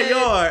ass in my Because-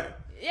 yard.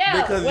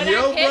 Yeah, Because when I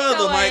your catch brother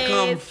your might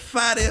come ass-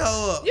 fight it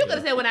hoe up. You could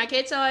have said when I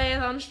catch your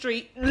ass on the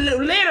street,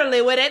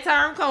 literally where that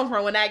term come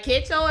from. When I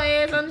catch your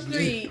ass on the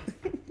street,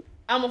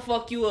 I'ma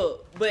fuck you up.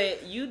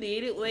 But you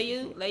did it where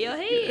you lay your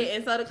head,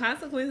 and so the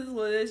consequences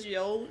was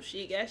your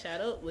shit got shot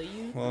up where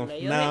you Well,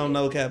 lay your now head.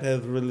 No Cap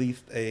has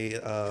released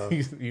a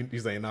You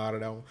saying no to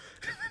that one?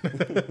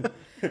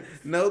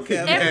 No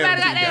Cap. Everybody got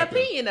their got that.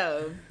 opinion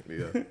though.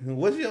 Yeah.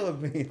 What's your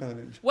opinion on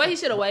it? What he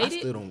should have I waited.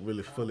 still don't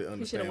really fully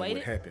understand what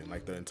waited? happened,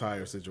 like the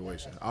entire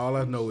situation. All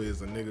I know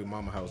is a nigga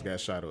mama house got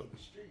shot up.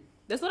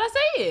 That's what I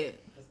said.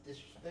 That's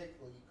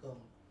disrespectful. You come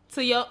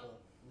To your, to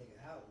a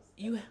nigga house.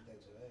 You- got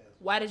your ass.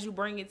 why did you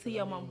bring it to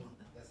your I mama? mean,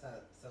 that's how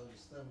Soulja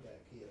Slim got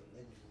killed.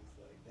 Niggas was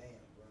like,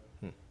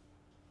 damn, bro.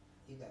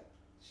 He got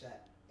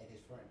shot at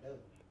his front door.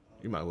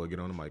 You might well get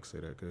on the mic and say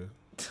that, cuz.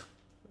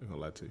 I ain't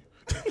gonna lie to you.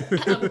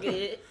 I'm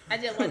good. I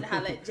just wanted to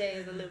holler at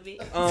Jazz a little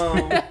bit.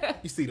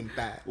 You see them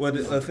thighs. What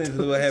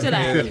essentially what Should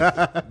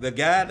happened is the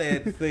guy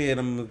that said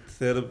I'm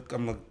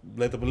gonna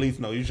let the police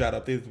know you shot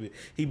up this bitch.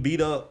 He beat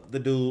up the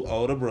dude,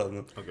 older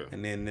brother. Okay.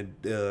 And then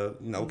the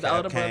No The Cap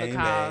older brother came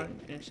called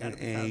back and shot up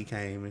the and house. he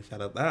came and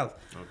shot up the house.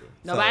 Okay.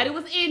 Nobody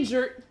was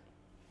injured.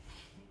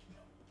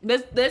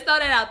 Let's throw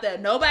that out there.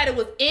 Nobody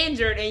was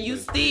injured, and you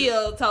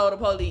still told the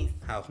police.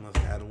 House must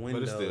have had a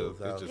window. it's still-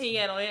 it's just- He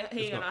ain't on.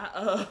 He ain't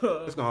on.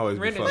 It's gonna always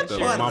be renting fucked up.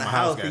 insurance. Part of Mama the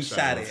house house got he shot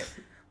shot up. at.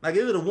 Like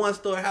if it was a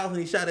one-story house and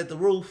he shot at the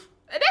roof.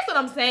 That's what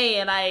I'm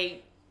saying.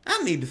 Like,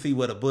 I need to see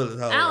what a bullet's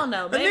hole. I don't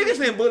know, The maybe- nigga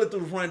sent bullet through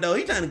the front door.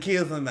 He trying to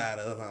kill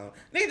somebody or something.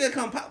 Nigga just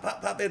come pop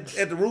at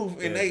the roof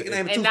and it ain't a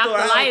and two-story knock the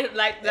house. light,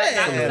 like knock the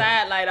Yeah.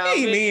 side light off.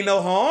 He ain't mean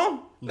no harm.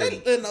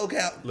 Little- Let No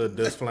Cap. Little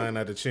dust flying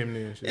out the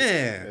chimney and shit.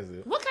 Yeah. That's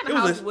it. What kind It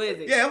of was house was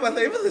it? Yeah, I'm about to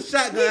say, if it was a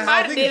shotgun He house, might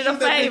have he did can it shoot a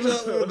that bitch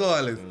favor. up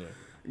regardless.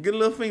 Get a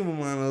little FEMA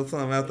money or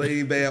something after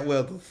these bad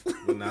weathers.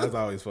 But nah, it's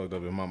always fucked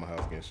up in mama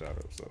house getting shot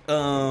up.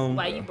 So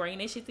Why you bring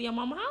that shit to your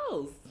mama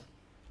house?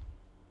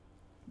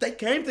 They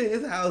came to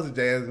his house,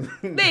 Jasmine.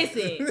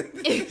 Listen.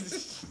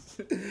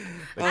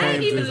 I came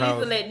ain't to even his used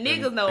house to let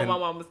niggas and- know where and- my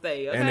mama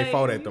stay. Okay? and they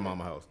fought at the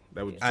mama house.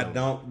 That what you I told me.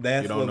 don't.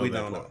 That's You don't what know we that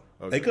don't know. part.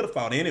 Okay. They could have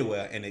fought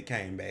anywhere, and it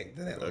came back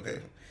to that Okay.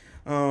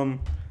 location.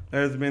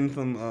 There's been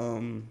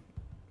some.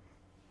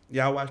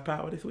 Y'all watch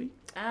Power this week?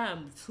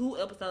 I'm 2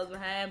 episodes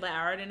behind, but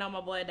I already know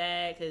my boy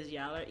died because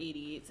y'all are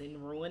idiots and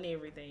ruin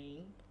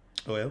everything.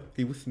 Well,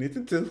 he was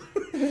snitching too,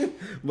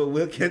 but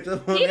we'll catch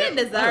up on He that.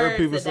 didn't I heard deserve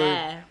people to say-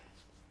 die.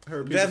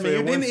 Heard people Jasmine, say you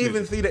it wasn't didn't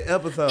even snitching. see the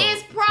episode.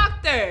 It's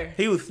Proctor.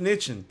 He was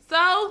snitching. So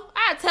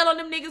I tell on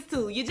them niggas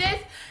too.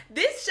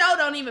 This show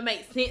don't even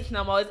make sense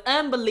no more. It's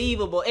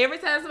unbelievable. Every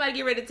time somebody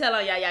get ready to tell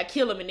on y'all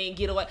kill them and then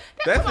get away.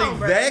 That's Come on,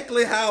 bro.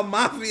 exactly how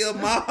mafia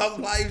mob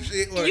life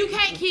shit works. You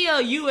can't kill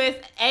U.S.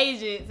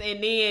 agents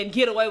and then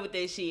get away with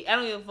that shit. I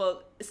don't give a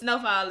fuck.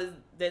 Snowfall is.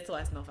 That's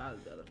why Snowfall is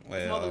better. It's more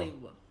Well,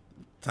 believable.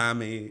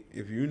 Tommy,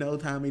 if you know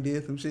Tommy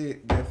did some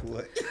shit, guess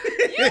what?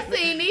 You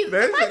seen these?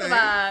 First of all,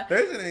 that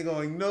shit ain't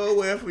going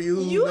nowhere for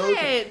you. You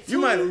had you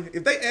might,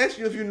 if they ask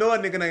you if you know a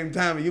nigga named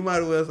Tommy, you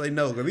might as well say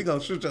no, because he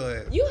gonna shoot your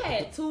ass. you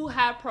had 2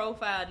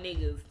 high-profile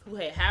niggas who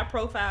had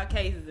high-profile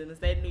cases in the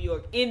state of New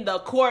York in the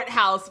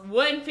courthouse.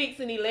 One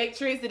fixing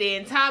electricity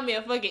and Tommy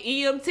a fucking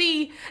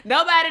EMT.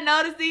 Nobody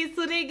noticed these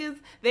 2 niggas.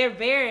 They're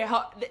very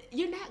hard.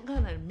 You're not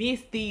gonna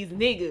miss these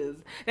niggas.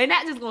 They're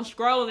not just gonna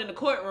scroll in the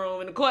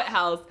courtroom in the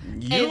courthouse.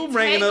 You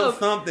bringing up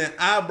something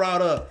I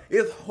brought up.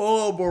 It's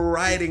horrible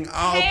writing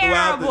all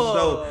throughout the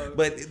show,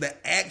 but the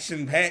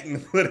action pattern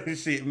for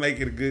this shit make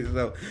it a good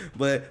show.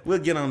 But we'll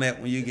get on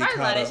that when you get First of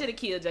all, caught they up. should have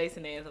killed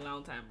Jason ass a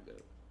long time ago.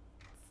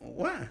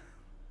 Why?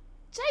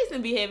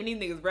 Jason be having these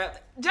niggas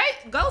rap.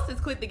 Ghost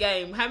has quit the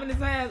game. How many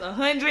times?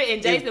 100,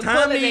 and Jason If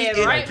pulling Tommy, ass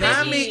right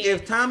back in.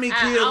 if Tommy Out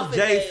kills off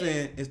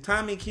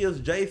his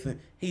Jason,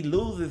 he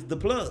loses the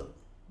plug.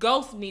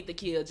 Ghost need to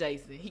kill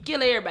Jason. He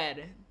kill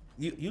everybody.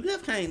 You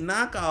just can't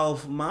knock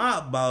off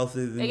mob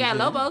bosses. They got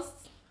Lobos.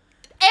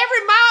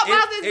 Every mob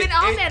boss has been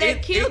on there. They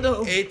killed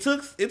him. It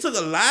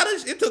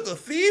took a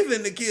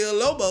season to kill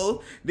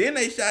Lobos. Then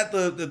they shot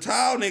the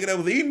tall nigga that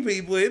was eating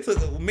people. It took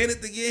a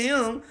minute to get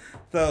him.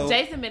 So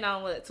Jason been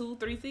on what,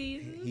 2-3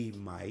 seasons? he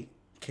might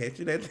catch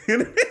it at the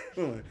end of this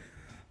one.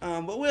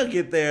 But we'll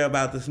get there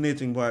about the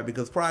snitching part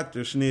because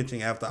Proctor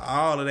snitching after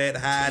all of that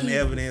hiding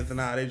evidence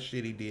and all that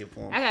shit he did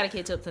for him. I gotta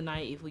catch up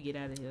tonight if we get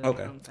out of here.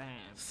 Okay. On time.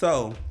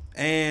 So,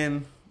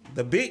 and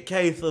the big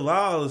case of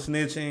all the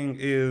snitching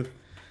is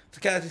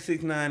Tekashi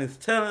 6ix9ine is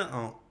telling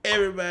on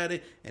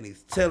everybody and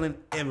he's telling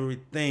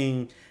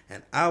everything.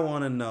 And I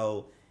want to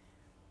know,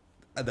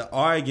 the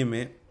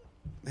argument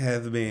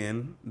has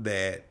been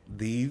that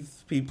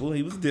these people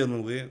he was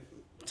dealing with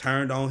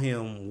turned on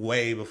him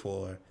way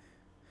before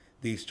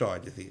these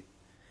charges hit.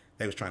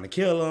 They was trying to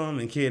kill him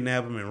and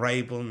kidnap him and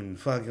rape him and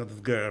fuck with his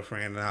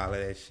girlfriend and all of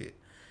that shit.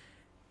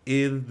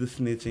 Is the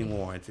snitching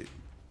warranted?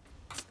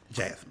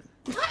 Jasmine.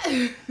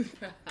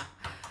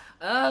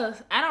 I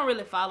don't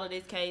really follow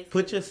this case.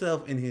 Put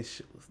yourself in his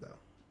shoes,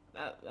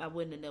 though. I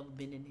wouldn't have never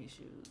been in his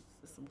shoes.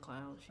 It's some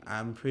clown shit.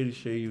 I'm pretty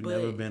sure you've But-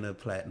 never been a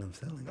platinum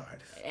selling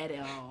artist. At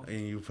all.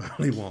 And you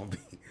probably won't be.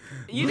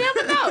 You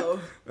never know.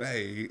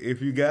 Hey,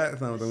 if you got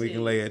something, we can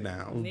Shit. lay it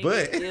down. Nigga,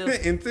 But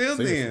if- until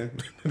then,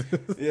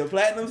 you're a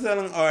platinum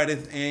selling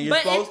artist and you're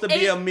But supposed to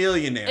be a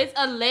millionaire. It's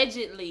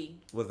allegedly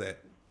What's that?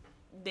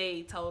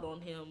 they told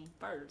on him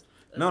first.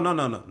 No. Not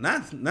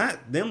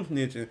them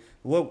snitching.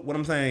 What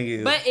I'm saying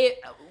is, But is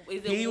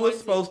it he was warranted?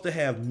 supposed to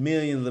have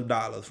millions of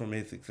dollars from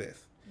his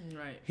success.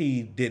 Right.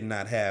 He did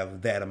not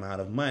have that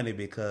amount of money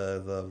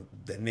because of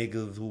the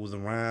niggas who was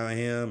around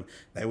him.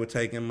 They were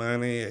taking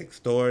money,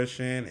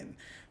 extortion, and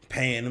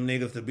paying them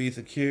niggas to be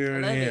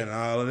security I love it. and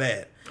all of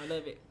that. I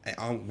love it.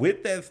 And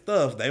with that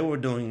stuff, they were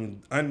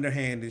doing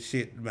underhanded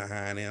shit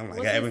behind him, like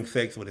What's having his-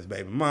 sex with his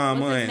baby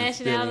mama What's his and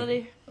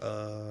nationality?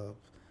 stealing,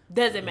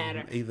 Doesn't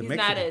matter. He's He's a not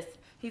Mexican. us.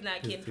 He's not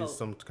He's kinfolk.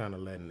 some kind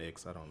of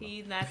Latinx. I don't know.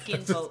 He's not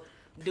kinfolk.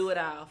 Do it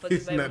all. Fuck his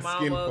He's baby not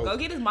mama. skinfolk. Go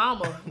get his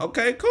mama.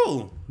 Okay,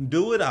 cool.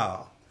 Do it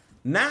all.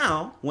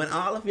 Now, when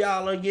all of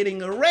y'all are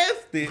getting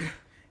arrested,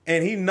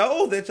 and he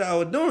knows that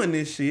y'all are doing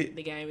this shit,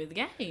 The game is the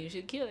game. You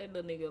should kill that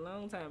little nigga a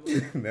long time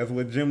ago. that's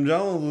what Jim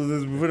Jones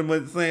was just pretty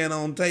much saying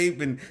on tape,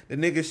 and the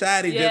nigga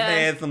Shotty just Yeah.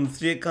 had some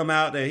shit come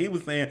out that he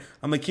was saying,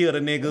 I'm gonna kill the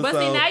nigga. But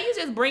so see, now you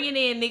just bringing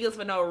in niggas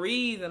for no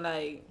reason.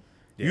 Like,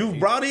 he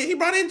brought in 2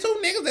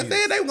 niggas that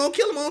said they were gonna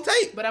kill him on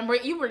tape.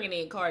 but you bringing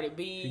in Cardi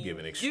B. He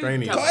giving You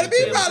extraneous- talking Cardi B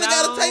Jim probably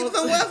got a tape Jones.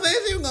 somewhere saying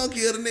she was gonna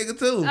kill the nigga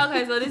too.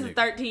 Okay, so this is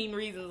 13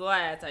 Reasons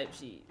Why type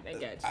shit. They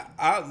got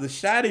you. The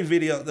Shotty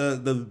video,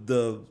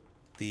 the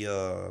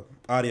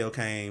audio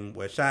came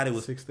where Shotty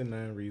was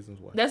 69 reasons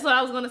why. That's what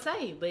I was gonna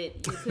say, but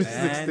it's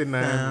That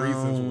 69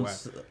 reasons why.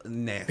 sounds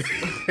nasty.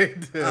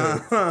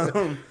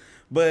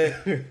 But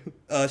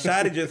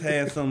Shotty just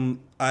had some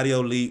audio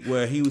leak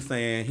where he was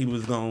saying he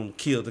was gonna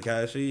kill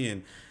Tekashi,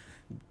 and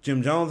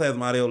Jim Jones has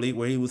some audio leak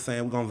where he was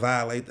saying we're gonna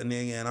violate the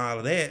nigga and all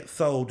of that.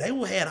 So they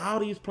had all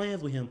these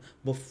plans with him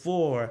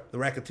before the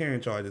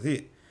racketeering charges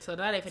hit. so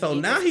now they finna So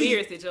get now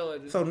conspiracy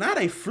charges. So now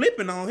they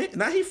flipping on him.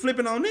 Now he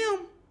flipping on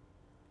them.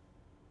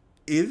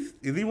 Is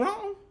he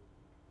wrong?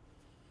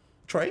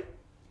 Trey?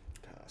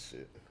 Ah,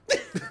 shit.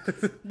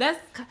 That's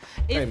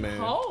Hey, it's man.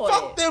 hard.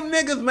 Fuck them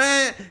niggas,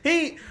 man.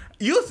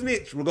 You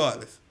snitch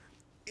regardless.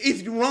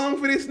 Is you wrong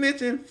for this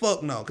snitching?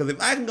 Fuck no. Because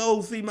if I can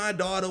go see my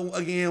daughter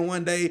again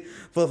one day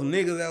for some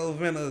niggas that was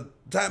finna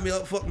tie me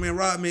up, fuck me, and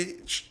rob me, How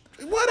long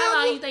you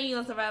whatever. think you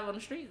gonna survive on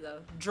the streets though?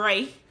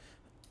 Dre.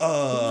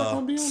 Not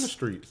gonna be on the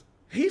streets.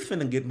 He's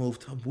finna get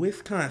moved to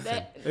Wisconsin.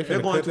 That- They They're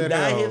finna going cut to that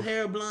dye hair his off.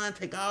 hair blonde,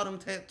 take all them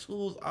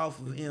tattoos off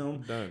of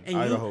him. Done. And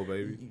Idaho,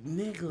 baby.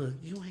 Nigga,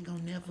 you ain't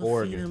gonna never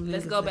Oregon. see them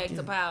Let's niggas go back again.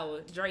 to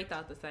power. Dre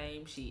thought the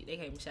same shit. They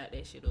came and shot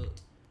that shit up.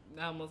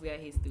 I almost got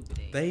his stupid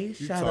ass. They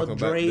shot talking up about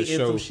Dre the in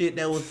show. some shit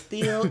that was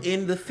still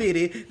in the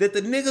city that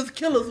the niggas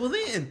killers was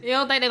in. You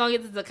don't think they're gonna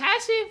get to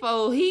Tekashi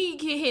for he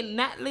can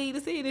not leave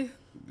the city?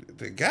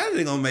 The guys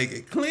are gonna make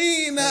it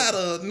clean out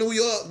of New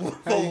York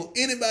before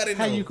anybody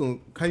How knows. you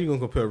gonna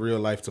compare real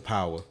life to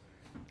Power?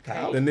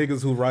 Power? The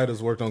niggas who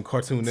writers worked on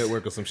Cartoon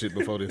Network or some shit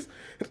before this.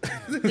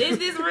 Is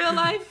this real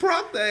life?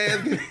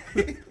 Proctor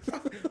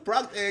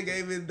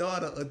gave his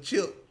daughter a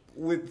chip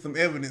with some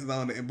evidence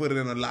on it and put it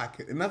in a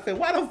locket. And I said,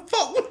 why the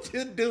fuck would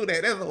you do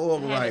that? That's a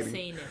horrible I haven't writing.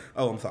 seen it.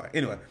 Oh, I'm sorry.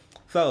 Anyway,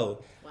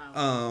 so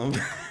Wow.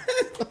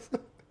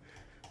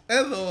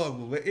 that's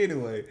horrible. But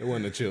anyway, It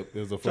wasn't a chip. It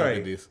was a floppy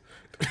Trey. disk.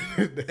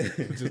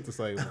 Just the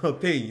same.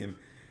 opinion.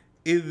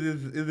 Is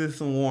this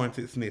some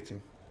warranted snitching?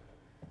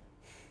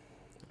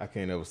 I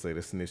can't ever say the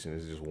snitching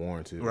is just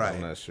warranted. Right.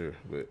 I'm not sure,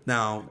 but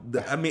Now,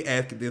 let me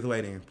ask it this way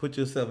then. Put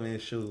yourself in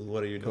his shoes.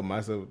 What are you put doing?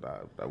 myself,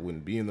 I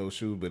wouldn't be in those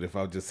shoes. But if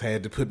I just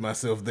had to put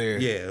myself there,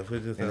 Yeah,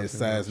 put yourself and in it's his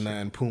size shoes.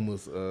 9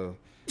 Pumas,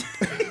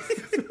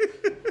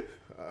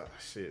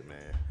 shit,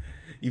 man.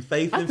 You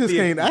facing I just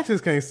 50.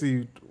 can't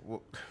see.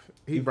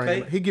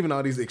 fake? He giving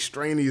all these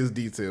extraneous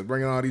details,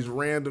 bringing all these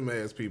random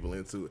ass people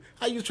into it.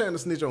 How you trying to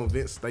snitch on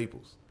Vince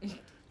Staples?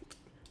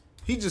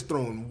 He just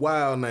throwing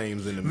wild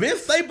names in the mix.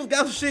 Vince Staples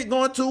got some shit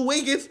going too.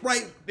 We get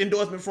Sprite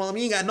endorsement from him.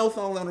 He ain't got no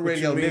songs on the What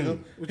you radio, mean?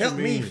 nigga. What you Help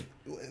mean? me.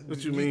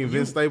 What you mean?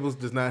 Vince Staples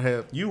does not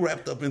have. You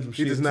wrapped up in some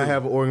He shit. does not too.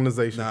 have an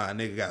organization. Nah,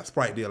 nigga got a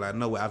Sprite deal out of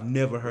nowhere. I've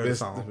never heard a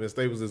song. Vince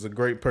Staples is a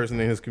great person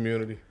in his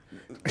community.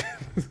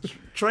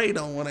 Trey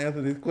don't want to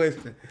answer this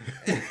question.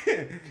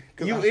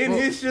 You I in fuck-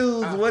 his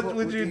shoes, I what fuck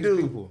would with you these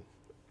do? people.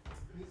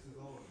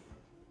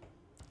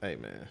 Hey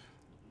man,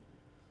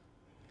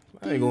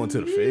 I ain't going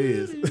to the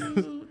feds.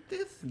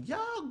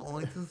 Y'all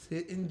going to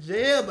sit in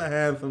jail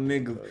behind some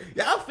niggas.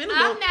 Y'all finna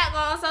I'm go. not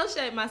gonna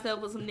associate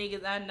myself with some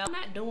niggas I know. I'm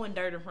not doing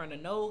dirt in front of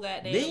no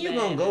goddamn. Then you man.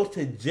 gonna go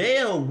to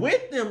jail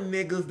with them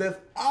niggas that's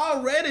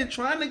already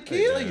trying to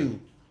kill man. you.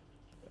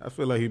 I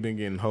feel like he been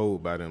getting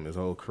hoed by them his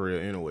whole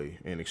career anyway,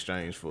 in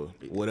exchange for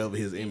whatever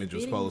his image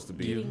was supposed to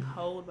be. Getting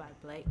hold by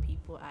black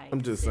people.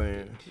 I'm just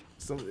saying,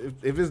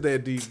 if it's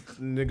that deep,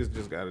 niggas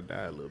just gotta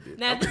die a little bit.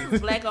 Now this is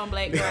black on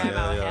black crime.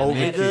 I would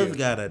have Overkill. to Niggas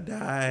gotta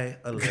die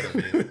a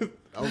little bit.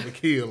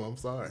 Overkill. I'm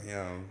sorry.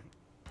 Yeah.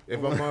 If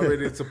I'm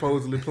already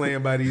supposedly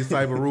playing by these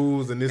type of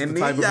rules and this And the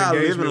type then of y'all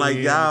engagement living like we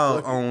in, y'all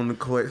fuck it. on the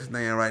court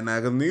stand right now,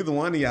 because neither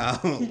one of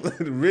y'all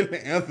really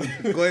answered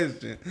the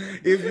question.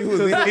 If you was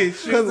in his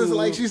shoes, Because it's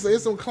like she said,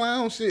 it's some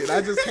clown shit.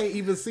 I just can't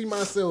even see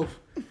myself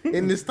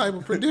in this type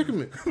of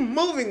predicament.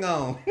 moving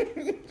on.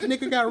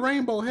 Nigga got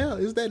rainbow hair.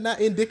 Is that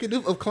not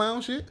indicative of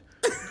clown shit?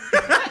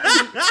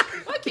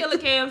 What Killer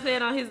Cam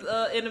said on his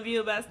interview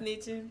about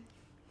snitching?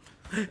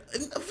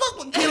 Fuck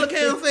what Killer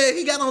Cam said.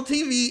 He got on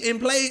TV and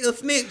played a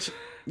snitch.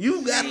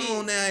 You got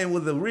on there and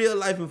was a real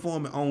life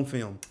informant on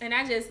film. And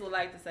I just would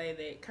like to say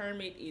that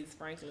Kermit is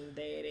Franklin's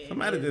dad. And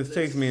Somebody he is just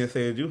texted me and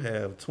said you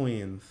have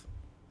twins.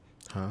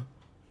 Huh?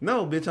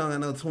 No, bitch, I don't got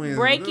no twins.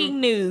 Breaking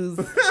news.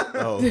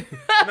 Oh.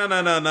 No.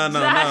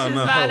 Josh is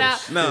found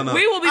out. No.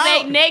 We will be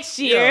back next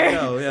year.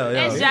 Yo.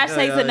 As Josh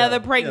takes another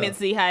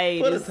pregnancy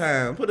Put a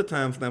hiatus. put a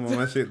time stamp on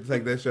my shit to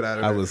take that shit out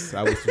of I there. was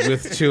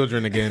with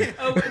children again.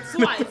 Oh,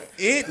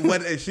 twice.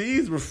 What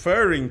she's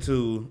referring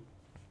to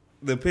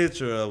the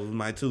picture of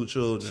my two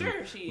children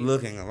Sure she is.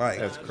 looking alike.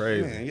 That's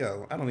crazy. Man,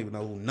 yo, I don't even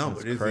know who number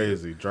That's this is.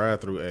 crazy.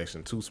 Drive-through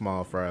action. 2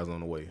 small fries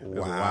on the way.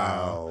 That's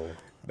Wow.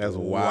 That's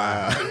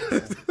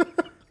wild.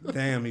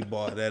 Damn, he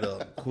bought that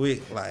up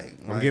quick.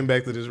 I'm getting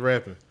back to this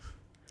rapping.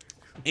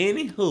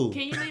 Anywho,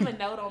 Can you leave a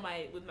note on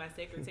with my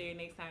secretary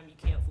next time you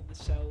cancel the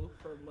show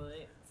for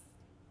months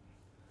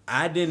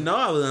I didn't know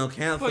I was on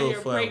cancel for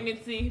your for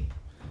pregnancy?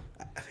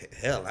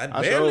 hell. I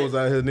I sure barely. was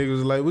out here, niggas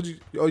was like,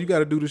 you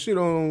gotta do the shit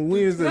on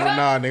Wednesday.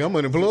 Nah, nigga, I'm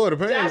unemployed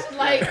apparently. Josh was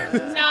like,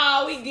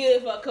 no, we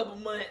good for a couple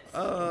months. We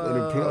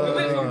Unemployed.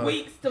 went from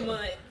weeks to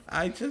months.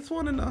 I just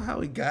want to know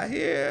how he got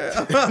here.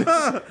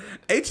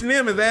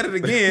 H&M is at it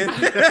again.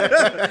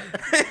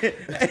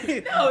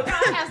 No,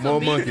 I have some More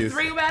business monkeys. to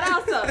bring about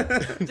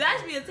also.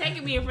 Josh be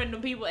attacking me in front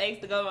of people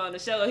asked to go on the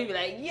show. He be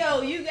like,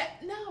 yo, you got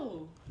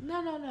no. First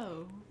of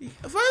And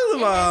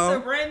that's all,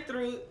 the run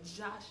through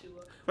Joshua.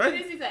 What Right.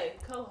 did he say?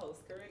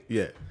 Co-host, correct?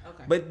 Yeah.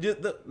 Okay.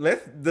 but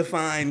let's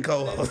define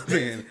co-host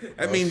then.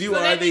 That means you So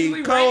are that means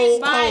the we run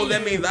it by co-host. you.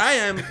 That means I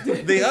am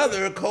the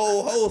other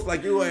co-host.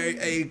 Like you are a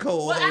well, I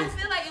co-host.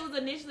 feel like it was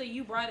initially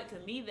you brought it to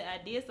me, the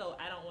idea, so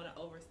I don't want to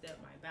overstep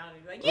my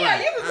boundaries. Like, yeah,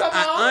 Right. you can come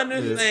I on.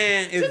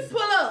 understand. Just It's,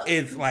 pull up.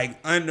 it's like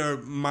under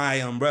my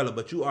umbrella,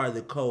 but you are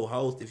the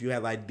co-host. If you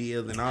have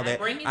ideas and all I that,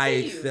 bring it I to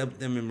you. accept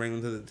them and bring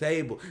them to the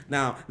table.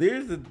 Now,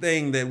 there's the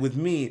thing that with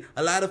me,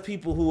 a lot of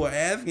people who are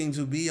asking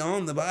to be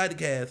on the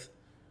podcast,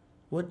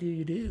 what do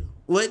you do?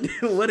 What do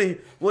you want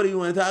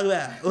to talk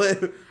about?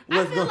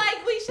 I feel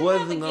like we should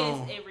have a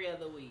going- guest every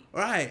other week.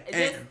 Right.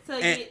 Just to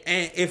get-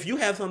 And if you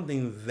have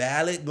something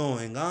valid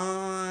going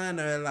on,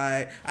 or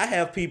like, I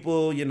have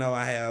people,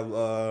 I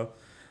have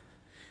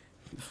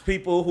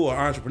people who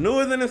are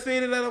entrepreneurs in the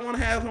city that I want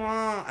to have come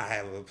on. I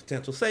have a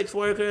potential sex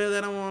worker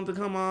that I want to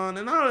come on,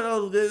 and all of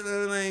those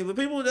good things. But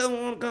people that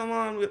don't want to come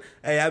on,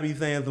 hey, I be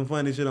saying some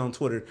funny shit on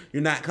Twitter.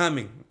 You're not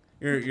coming.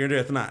 You're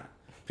just not.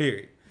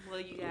 Period. Well,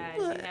 you guys,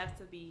 you have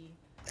to be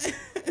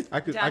I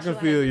can Joshua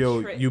feel has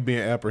a trip. you being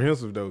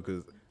apprehensive though,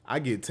 because I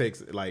get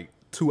texts like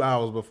 2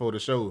 hours before the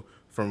show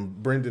from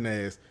Brendan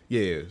as,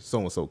 yeah, so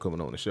and so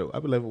coming on the show. I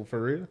be like, well,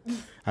 for real?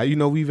 How you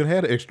know we even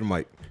had an extra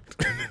mic?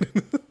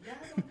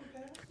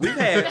 We've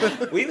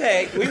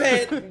had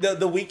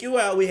the week you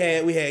out. We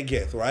had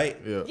guests, right?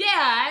 Yeah. Yeah,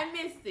 I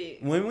missed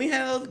it. When we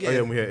had those guests,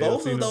 yeah, we had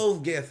both LC of those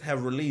guests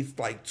have released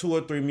like 2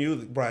 or 3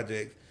 music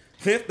projects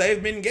since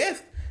they've been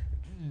guests.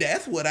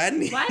 That's what I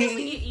need. Why did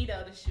we get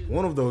Ito to shoot?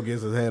 One of those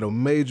guests has had a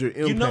major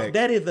impact. You know,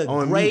 that is a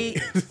on great,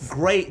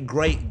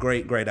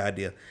 me. great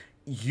idea.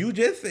 You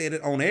just said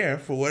it on air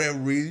for whatever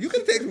reason. You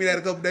can text me that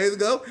a couple days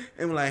ago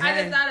and be like, I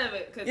hey. just thought of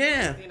it because,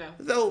 Yeah. you know.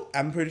 So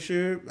I'm pretty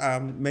sure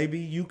maybe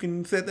you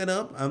can set that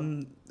up.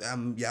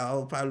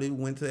 Y'all probably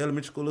went to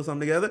elementary school or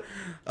something together.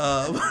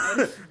 I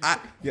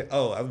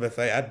was about to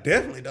say I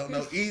definitely don't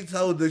know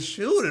Ito the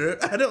shooter.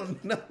 I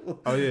don't know.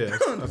 Oh yeah,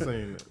 I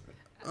seen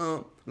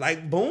it.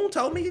 Like Boone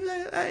told me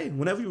that, hey,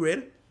 whenever you're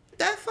ready,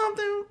 that's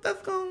something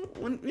that's going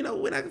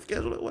when I can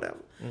schedule it, whatever.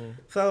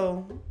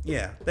 So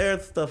yeah,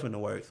 there's stuff in the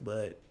works,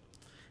 but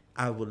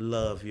I would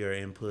love your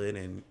input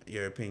and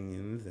your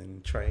opinions,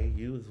 and Trey,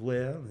 you as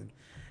well, and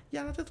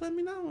y'all just let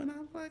me know. And I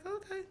was like,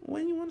 okay,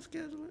 when you want to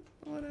schedule it,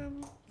 whatever.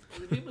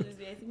 The people just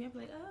be asking me, I'm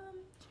like,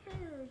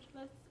 church,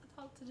 let's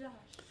talk to Josh.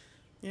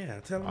 Yeah,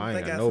 tell them I they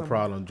ain't got got no something.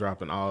 problem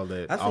dropping all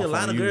that. I see off a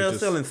lot on of you, girls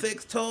just- selling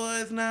sex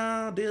toys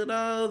now,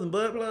 dildos and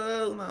butt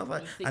plugs, and I was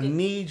like, You I see it?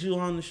 need you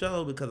on the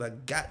show because I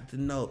got to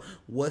know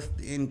what's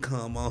the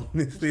income on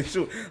this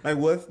issue. Like,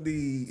 what's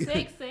the...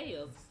 Sex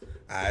sales.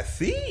 I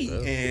see,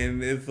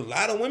 and it's a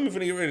lot of women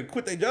finna get ready to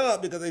quit their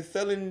job because they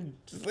selling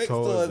sex Toys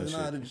toys and and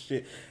all shit. this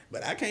shit.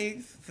 But I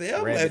can't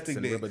sell rabbits plastic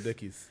and dicks. rubber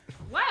dickies.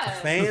 Why?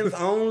 Fans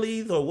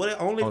only or what?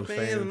 Only On fans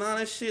fans. and all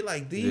that shit.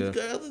 Like these Yeah.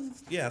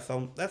 girls, yeah.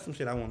 So that's some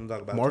shit I want to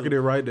talk about. Market too.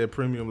 it right, that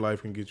premium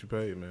life can get you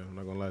paid, man. I'm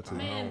not gonna lie to you.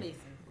 Man, listen.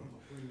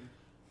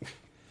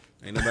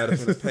 Ain't nobody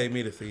finna pay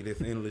me to see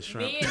this endless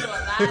shrimp. Men do a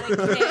lot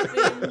of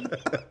capping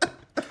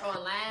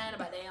online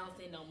about they don't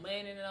send no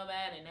money to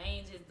nobody and they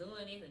ain't just doing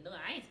this and doing.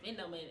 I ain't spend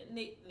no money.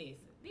 Listen,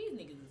 these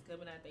niggas is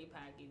coming out their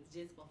pockets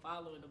just for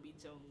following a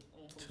bitch on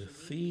social To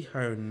media. see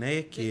her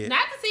naked.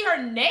 Not to see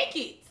her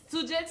naked,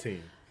 to just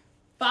Team.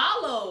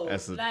 follow.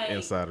 That's the like,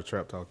 insider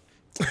trap talk.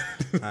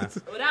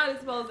 without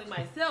exposing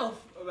myself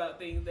about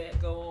things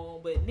that go on.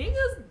 But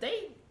niggas,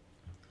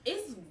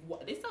 this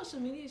social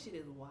media shit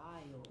is wild.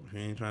 You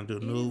ain't trying to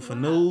do It nude is for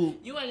wild. nude.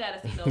 You ain't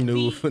gotta see no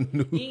Nude feet. for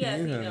nude. You ain't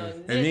gotta see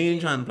no And you ain't nothing.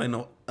 trying to play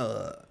no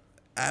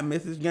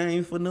iMessage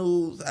games for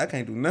nudes. I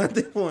can't do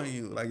nothing for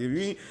you. Like if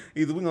you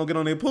either we gonna get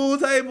on that pool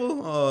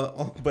table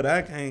or but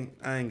I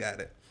ain't got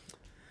it.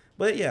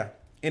 But yeah,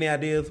 any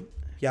ideas?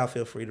 Y'all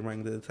feel free to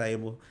bring to the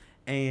table.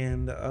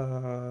 And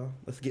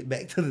let's get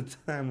back to the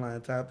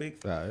timeline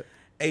topics. All right.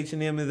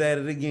 H&M is at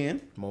it again.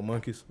 More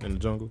monkeys in the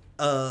jungle.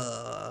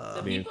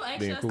 The Being- people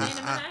actually being are cool.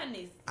 standing behind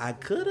this. I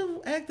could have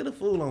acted a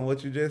fool on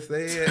what you just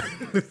said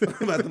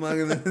about the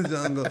monkeys in the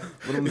jungle,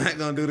 but I'm not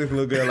gonna do this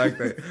little girl like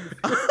that.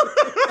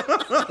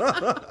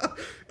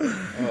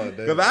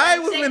 Because I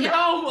was Take it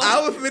home.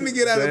 finna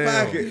get out of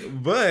Damn.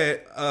 pocket,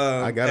 but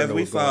gotta as know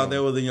we what's saw, going on.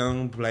 there was a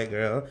young black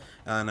girl,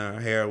 and her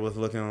hair was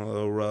looking a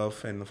little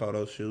rough in the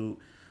photo shoot.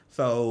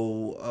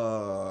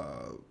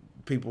 So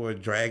people were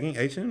dragging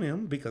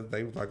H&M because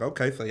they was like,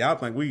 okay, so y'all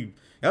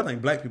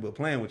think black people are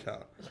playing with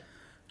y'all.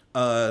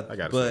 I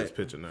gotta see but this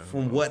picture now.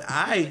 From what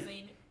I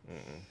Seen it?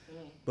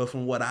 but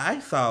from what I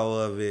saw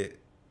of it,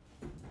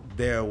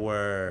 there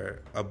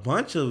were a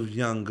bunch of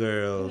young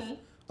girls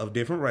of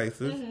different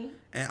races,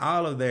 and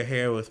all of their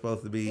hair was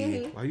supposed to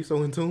be. Why you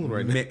so in tune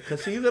right now?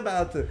 Because she's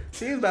about to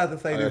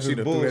say Oh, yeah, this she is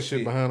done threw that shit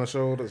bullshit. behind her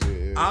shoulders.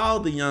 Yeah. All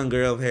the young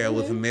girls' hair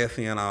was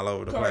messy and all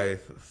over the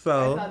Correct. place. I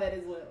So, saw that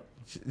as well.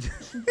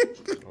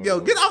 yo,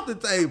 get off the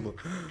table.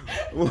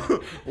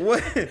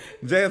 What,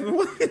 Jasmine?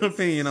 What's your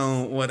opinion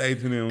on what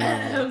H&M was?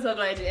 I'm so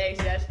glad you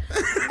asked, Josh.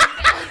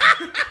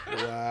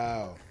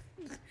 Wow.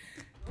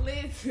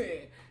 Listen,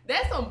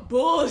 that's some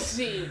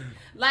bullshit.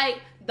 Like,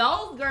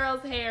 those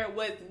girls' hair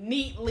was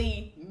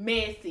neatly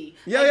messy.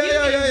 Yo. Like, you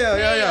can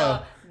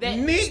tell that-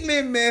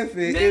 Neatly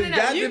messy. No, It's no,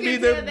 got you to be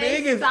can the tell they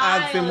biggest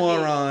styled it.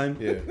 oxymoron.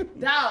 Yeah.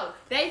 Dog,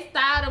 they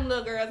style them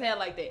little girls' hair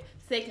like that.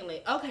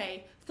 Secondly,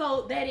 okay,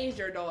 so that is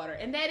your daughter,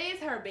 and that is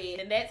her bed,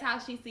 and that's how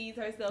she sees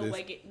herself This-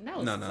 waking.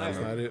 No, No. sir. That's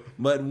not it.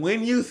 But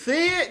when you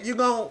see it, you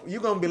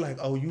gonna be like,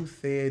 oh, you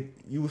said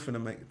you was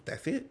finna make.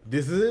 That's it.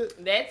 This is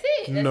it? That's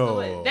it. That's No. the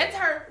way. That's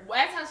her.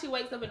 That's how she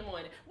wakes up in the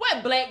morning.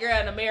 What black girl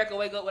in America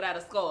wake up without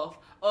a scarf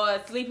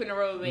or sleep in a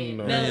rubber bed?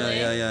 No. None of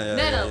that.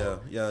 None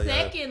of them.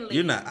 Secondly,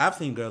 You're not. I've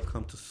seen girls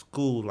come to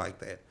school like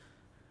that.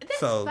 That's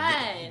So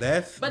fine.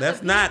 that's But that's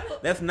the not people-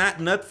 that's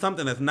not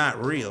something that's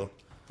not real.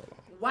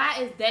 Why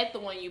is that the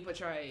one you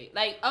portrayed?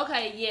 Like,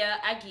 okay, yeah,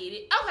 I get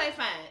it. Okay,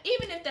 fine.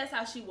 Even if that's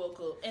how she woke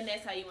up and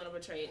that's how you want to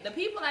portray it. The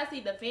people I see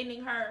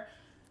defending her,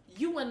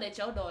 you wouldn't let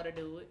your daughter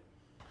do it.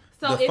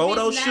 So the if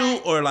photo it's shoot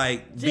not- or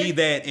like be just-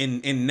 that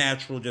in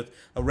natural, just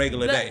a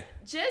regular day.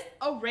 Just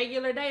a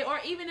regular day, or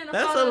even in a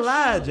That's photo a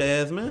lie, shoot.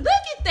 Jasmine. Look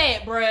at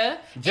that, bruh.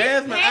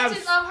 Jasmine, it's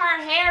patches of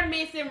her hair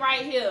missing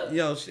right here.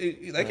 Yo,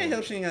 they can't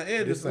help she ain't got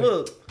edges. This ain't-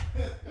 Look,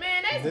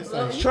 Man, that's This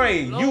blowing- ain't-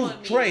 Trey, blowing me.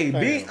 Trey,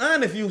 be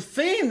honest. You've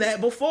seen that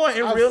before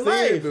in I've real seen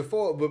life. it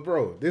before, but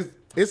bro,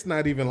 it's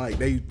not even like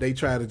they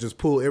try to just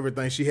pull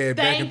everything she had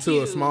back Thank into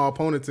you. a small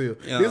ponytail.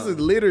 Yeah. This is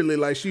literally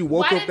like she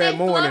woke Why up did that they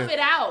morning. fluff it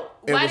out?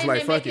 and Why was didn't like,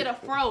 they fuck make it it.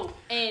 a fro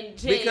and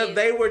just Because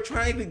they were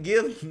trying to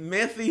give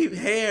messy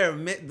hair,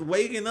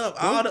 waking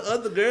up. All the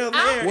other girls' I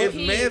hair don't is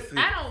care. messy.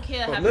 I don't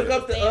care how Look people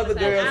up the say other it,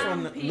 girls I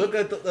from. don't care. Look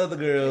at the other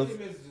girls.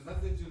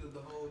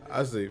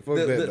 I see. Fuck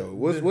The- that the-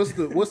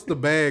 though. What's the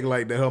bag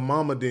like that her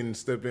mama didn't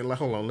step in? Like,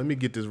 hold on, let me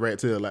get this rat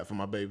tail out for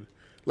my baby.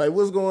 Like,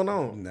 what's going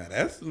on? Now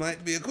that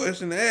might be a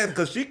question to ask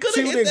because she could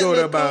She have didn't go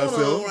there by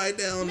herself. right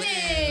down Man,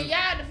 there.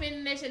 y'all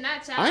defending that shit,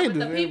 not y'all. I ain't But the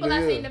defending people I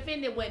it. seen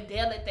defended wouldn't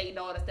dare let their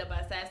daughter step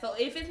outside. So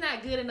if it's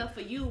not good enough for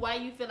you, why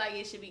you feel like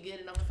it should be good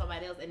enough for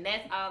somebody else? And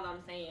that's all I'm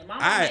saying. My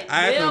mama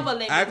never let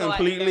me I go out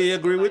completely there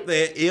agree with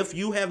somebody. that. If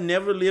you have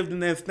never lived in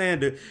that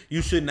standard,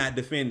 you should not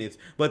defend this.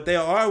 But there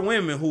are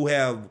women who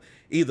have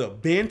either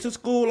been to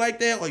school like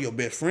that, or your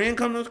best friend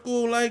come to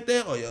school like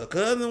that, or your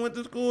cousin went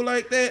to school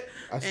like that.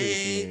 I see what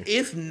you And mean.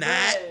 it's not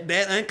Right.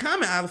 that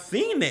uncommon. I've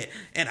seen that,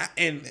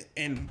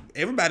 and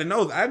everybody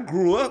knows I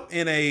grew up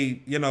in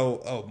a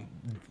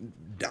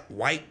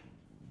white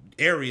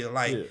area.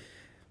 Like Yeah.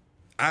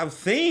 I've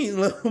seen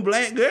little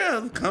black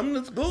girls come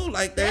to school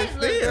like that. That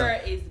little Still, girl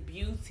is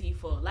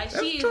beautiful. Like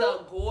That's she is true.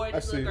 a gorgeous I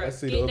see- little I girl.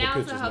 see the Get other down to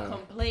pictures her now.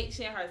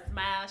 complexion, her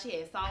smile. She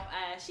has soft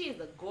eyes. She is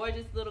a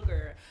gorgeous little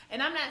girl.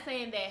 And I'm not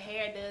saying that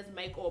hair does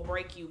make or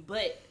break you,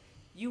 but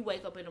you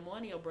wake up in the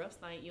morning, your breath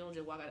stink. You don't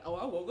just walk out. Oh,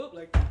 I woke up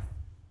like this.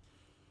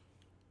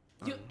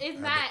 It's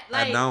not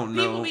like I don't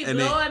know. people be And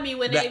then blowing me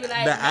when the- they be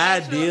like the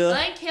natural, idea-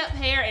 unkept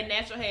hair and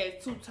natural hair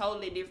is two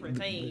totally different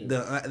things.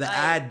 the Like,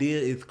 idea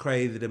is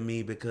crazy to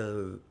me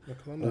because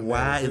I'm not why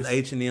mad at is this.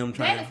 H&M that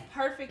trying? is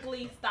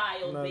perfectly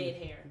styled No, bed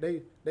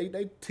hair.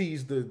 They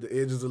teased the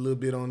edges a little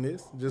bit on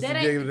this. Just That to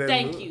give it ain't. that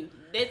Thank look. you.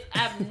 That's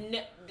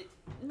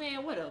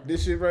man. What up?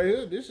 This shit right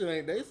here, this shit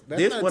ain't that's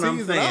This not what I'm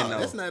teased at saying all. though.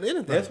 That's not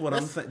anything. That's what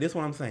I'm saying. This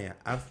what I'm saying.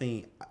 I've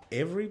seen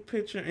every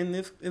picture in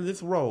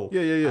this role.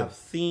 Yeah. I've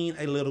seen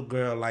a little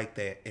girl like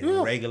that in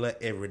Yeah. regular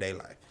everyday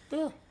life,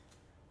 Yeah.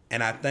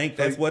 and I think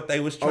that's what they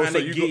was trying so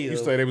to you give. you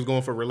say they was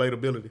going for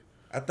relatability.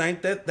 I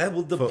think that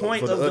was the For-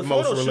 point for the of the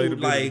utmost photo shoot.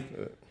 relatability. Like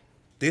Yeah.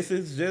 this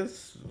is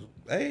just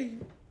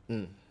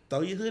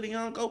throw your hoodie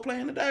on, go play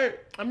in the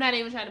dirt. I'm not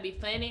even trying to be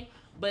funny,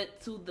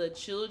 but to the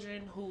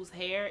children whose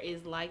hair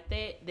is like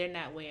that, they're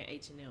not wearing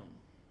H&M.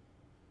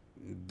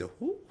 The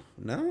who?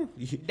 No.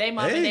 They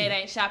mom and Hey. dad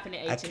ain't shopping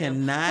at H&M.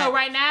 cannot So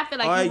right now, I feel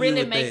like argue you're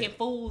really with making that.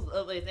 fools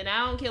of us, and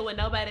I don't care what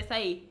nobody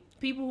say.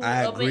 People who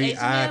I up in agree.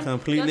 H&M, I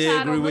completely your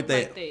child agree don't with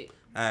look that. like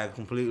I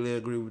completely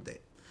agree with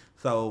that.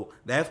 So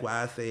that's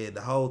why I said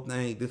the whole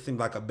thing. This seems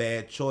like a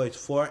bad choice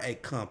for a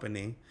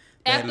company.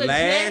 That After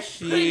last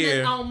just putting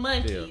year, us on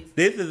monkeys.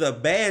 this is a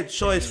bad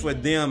choice for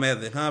them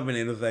as a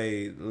company to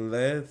say,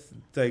 let's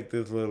take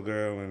this little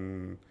girl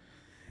and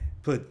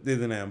put this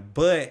in there.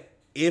 But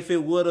if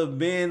it would have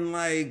been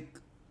like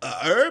an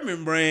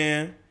urban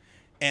brand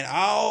and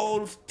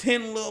all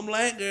 10 little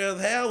black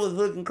girls' hair was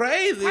looking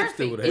crazy, Perfect.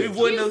 we It's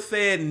wouldn't cute. have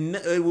said,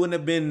 it wouldn't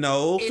have been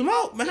no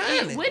smoke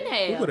behind It it. wouldn't We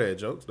have. would have had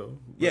jokes though.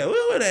 Yeah, we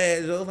would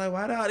have. I was like,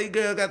 why do all these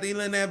girls got these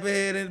little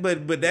nappy head?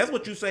 But that's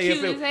what you say. Cute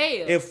if as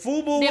hell. if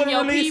FUBU Them would have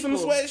your released some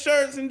people.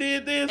 sweatshirts and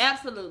did this,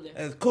 Absolutely.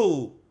 that's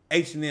cool.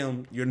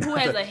 H&M, you're not. Who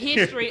has a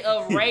history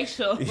of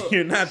racial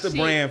You're not the shit.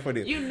 brand for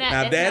this. You're not.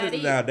 Now That's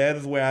not it. that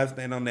is where I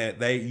stand on that.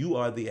 You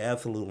are the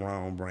absolute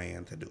wrong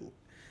brand to do.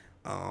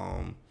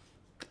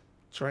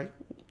 Trey,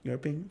 your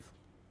opinions?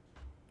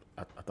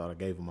 I thought I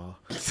gave them all.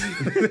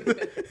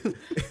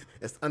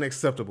 It's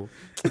unacceptable.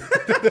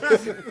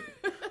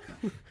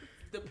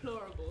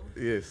 Deplorable.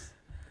 Yes.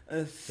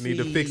 Let's Need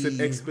to fix it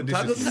see.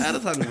 expeditiously. I'm tired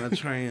of talking about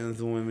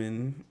trans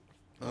women.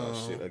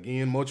 Oh shit!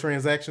 Again, more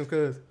transactions,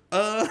 cuz.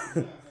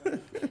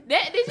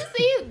 Did you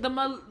see the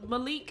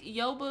Malik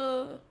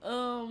Yoba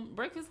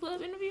Breakfast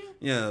Club interview?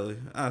 Yeah,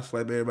 I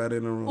slap everybody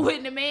in the room.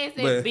 When the man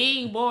said But-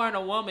 being born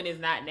a woman is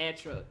not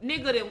natural.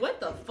 Nigga, then what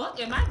the fuck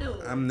am I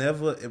doing? I'm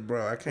never,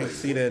 bro. I can't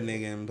see that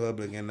nigga in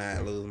public and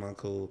not lose my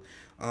cool.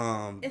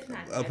 It's not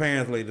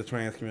Apparently, the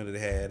trans community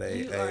had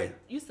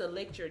you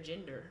select your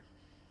gender.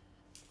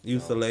 you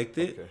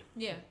selected. Okay.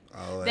 Yeah.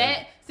 Oh,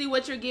 See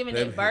what you're given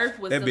that at birth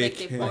was that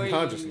selected bitch- for Like you.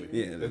 consciously.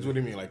 Yeah. That's what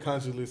he mean. Like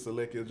consciously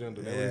select your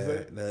gender. That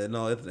what he say?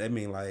 No, I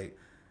mean like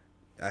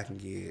I can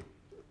get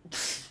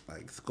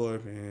like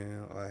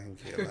Scorpion, or I can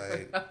get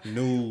like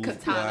Nude, or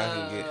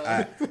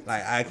I can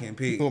get I can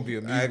pick. You gonna be a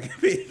I mutant. can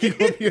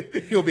pick.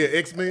 He gonna be an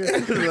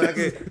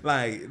X-Men.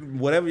 like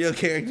whatever your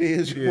character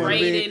is, you want to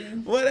be.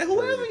 Raiden.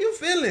 Whoever you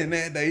feeling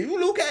that day, you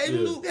Luke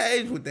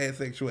Cage with that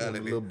sexuality.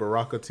 Little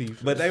Baraka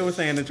teeth. But they were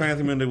saying the trans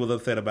community was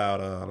upset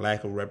about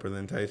lack of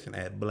representation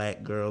at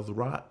Black Girls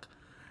Rock.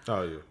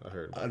 Oh yeah, I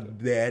heard. About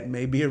that. That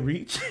may be a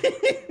reach.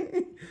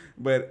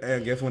 But I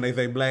guess when they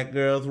say black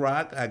girls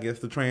rock, I guess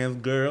the trans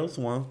girls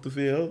want to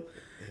feel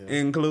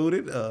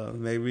included.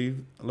 Maybe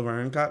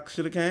Laverne Cox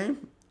should have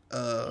came.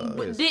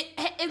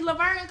 Is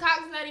Laverne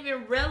Cox not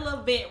even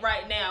relevant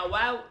right now?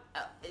 Why?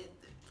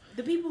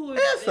 The people who are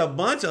There's a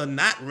bunch of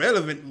not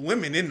relevant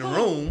women in the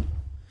room.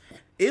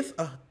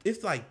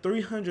 It's like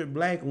 300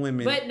 black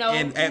women, but no,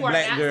 and who at are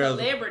black not girls.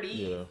 celebrities.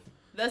 Yeah.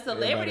 The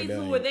celebrities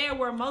who were there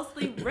were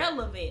mostly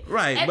relevant.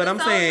 Right, at but the I'm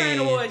Soul Train saying-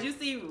 Awards, you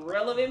see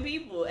relevant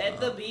people.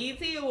 At the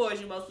BET Awards,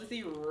 you mostly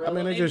see relevant I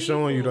mean, they're just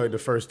showing you people. like the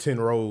first 10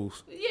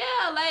 rows.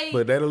 Yeah, like.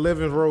 But that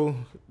 11th row,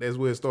 that's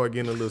where it start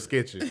getting a little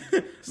sketchy.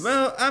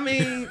 Well, I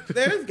mean,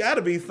 there's got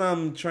to be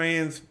some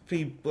trans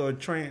people or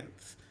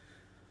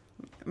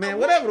man,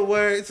 whatever the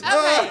words.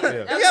 Okay,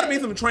 There got to be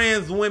some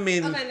trans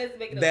women Okay, let's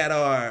make it up. that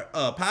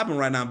are popping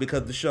right now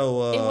because the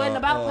show. It wasn't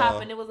about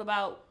popping. It was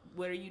about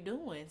what are you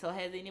doing. So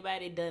has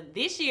anybody done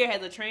this year?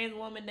 Has a trans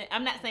woman?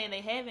 I'm not saying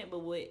they haven't, but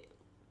what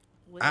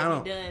I have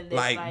don't you done? That's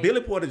like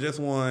Billy Porter just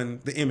won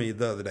the Emmy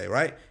the other day,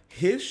 right?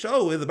 His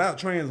show is about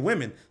trans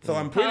women, so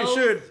I'm pretty Pose?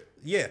 sure.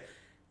 Yeah,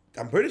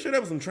 I'm pretty sure there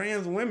was some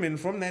trans women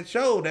from that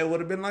show that would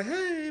have been like,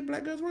 "Hey,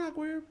 Black Girls Rock,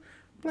 we're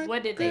black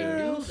What did they do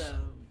girls." though?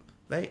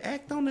 They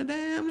act on the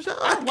damn show.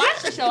 I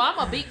watched the show. I'm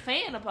a big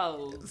fan of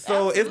Pose.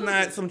 So it's Absolutely.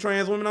 not some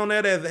trans women on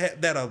there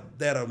that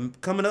are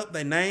coming up.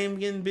 Their name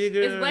getting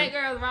bigger. Is Black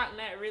Girls Rock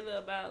not really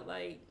about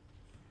like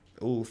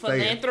Ooh,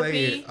 say it, philanthropy?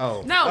 say it.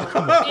 Oh No,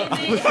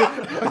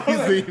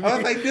 is it I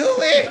was like, do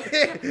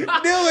it, do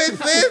it,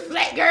 sis.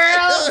 Black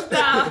girls?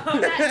 No,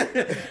 not-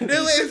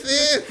 Do it,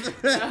 sis.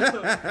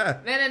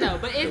 no.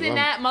 But is it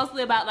not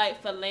mostly about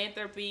like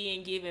philanthropy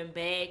and giving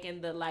back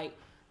and the like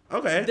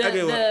Okay, I get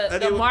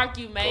the what- mark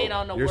you made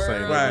on the You're world?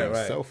 saying Right, right,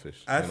 right.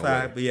 selfish. I in a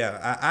side, way. but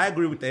yeah, I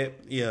agree with that.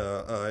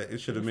 Yeah, it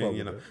should have been,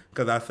 fuck with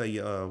because I say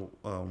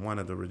one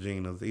of the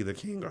Reginas, either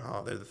King or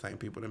Hall, they're the same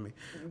people to me.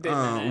 They're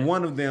not.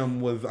 One of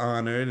them was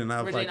honored, and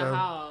I was Regina like,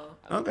 Hall.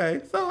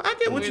 okay, so I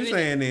get what you're Regina-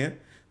 saying there.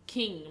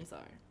 King, I'm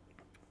sorry.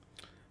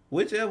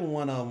 Whichever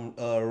one of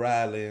them,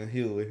 Riley and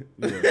Huey.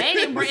 They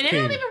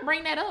don't even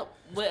bring that up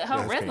with her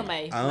That's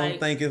resume. I don't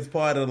think it's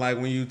part of like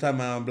when you talking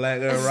about Black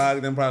Girl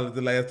Rock, then probably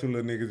the last two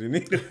little niggas you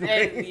need to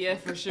bring. Yeah,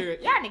 for sure.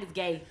 Y'all niggas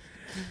gay.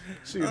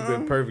 She would have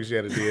been perfect. She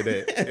had to do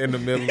that in the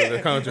middle of the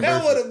That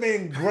controversy. would have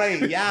been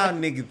great. Y'all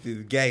niggas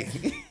is gay.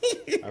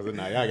 I said,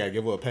 nah, y'all gotta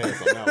give her a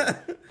pass on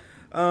that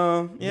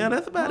one. Yeah,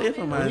 that's about it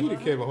for He my the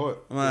Kevin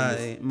Hart.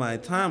 my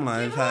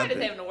timeline. Kevin Hart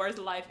is having the worst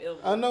life ever.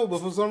 I know, but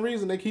for some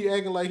reason they keep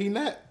acting like he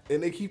not,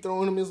 and they keep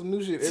throwing him in some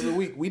new shit every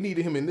week. We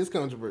needed him in this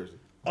controversy.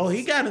 Oh,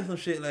 he got in some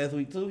shit last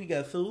week too. He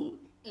got sued.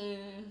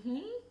 Mm-hmm.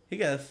 He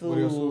got What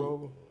else sued.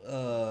 over?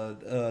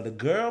 The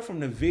girl from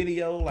the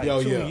video like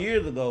Yo, 2 yeah.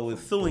 years ago is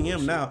suing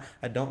him now.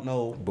 I don't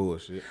know.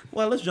 Bullshit.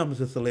 Well, let's jump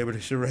into celebrity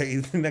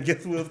charades, and I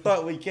guess we'll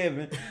start with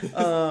Kevin.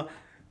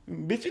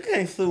 Bitch, you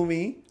can't sue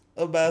me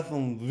about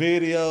some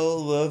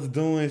videos of us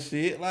doing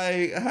shit.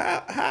 Like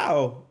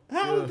how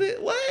Yeah. is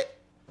it? What?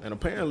 And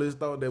apparently it's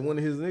thought that one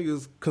of his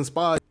niggas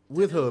conspired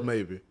with her,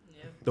 maybe.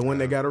 Yeah. The one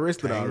that got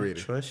arrested Can't already.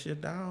 trust your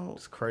dog.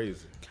 It's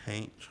crazy.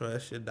 Can't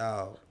trust your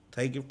dog.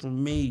 Take it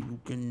from me. You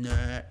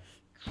cannot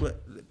trust.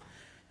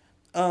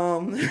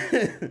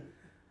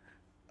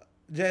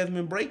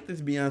 Jasmine, break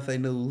this Beyonce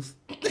news.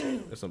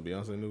 That's some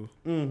Beyonce news.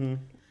 Mm-hmm.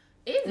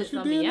 Is it she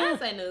some did now.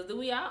 Beyonce news? Do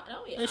we all?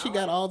 Don't we And she all-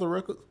 got all the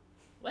records.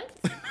 What?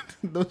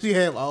 Don't she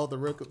have all the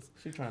records?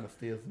 She trying to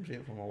steal some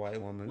shit from a white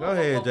woman. Go Whoa,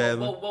 ahead, whoa,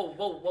 Jasmine.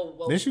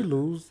 Whoa. Then she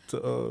lose to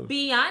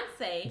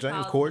Beyonce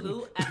James calls Corden.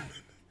 Blue.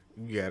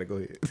 you gotta go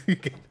ahead.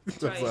 I'm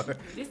sorry.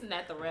 This is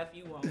not the ref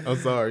you want. I'm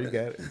sorry, you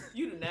got it.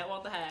 You do not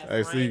want the high.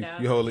 I see now.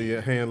 you holding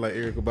your hand like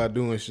Erica by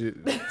doing shit.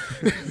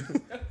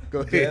 Go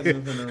ahead.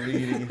 Jasmine's gonna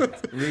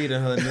reading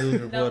her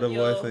news reporter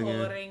voice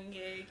again.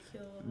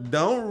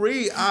 Don't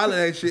read all of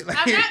that shit. Like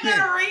I'm not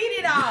gonna read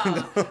it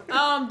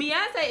all.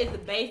 Beyonce is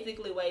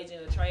basically waging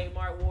a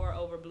trademark war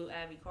over Blue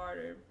Ivy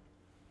Carter.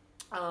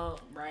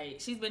 Right.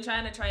 She's been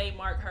trying to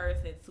trademark her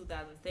since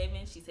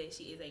 2007. She said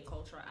she is a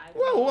cultural icon.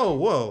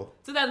 Whoa.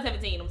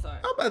 2017. I'm sorry.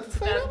 I'm about to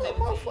say that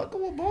 2017. motherfucker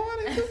was born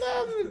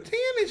in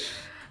 2010ish.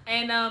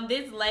 And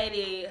this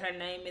lady, her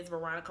name is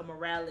Veronica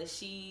Morales.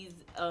 She's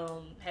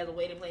has a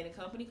wedding planning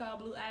company called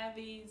Blue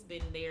Ivy. It's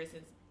been there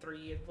since 3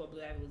 years before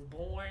Blue Ivy was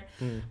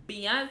born.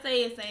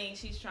 Beyonce is saying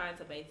she's trying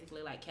to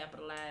basically like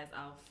capitalize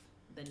off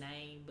the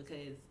name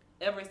because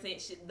ever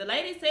since the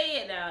lady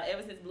said now,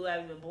 ever since Blue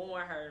Ivy been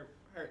born, her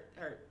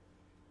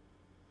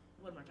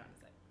what am I trying to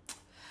say?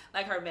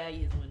 Like her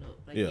values went up.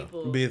 Like Yeah.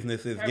 people,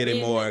 Business is her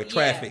getting more business-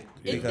 traffic.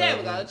 Yeah. because- There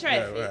we go,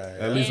 traffic. Right.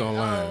 At least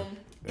online,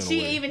 in a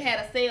She way. even had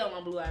a sale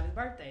on Blue Ivy's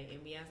birthday,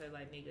 and Beyonce's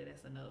like, "Nigga,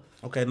 that's enough."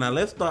 Okay, now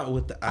let's start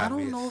with the obvious. I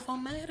don't know if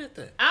I'm mad at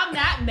that. I'm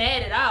not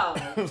mad at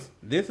all.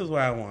 This is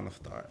where I want to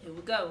start. Here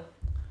we go.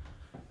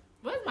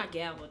 Where's my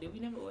gavel? Did we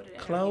never order that?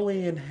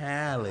 Chloe and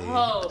Halle.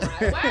 Oh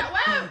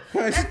my!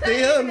 Wow! Are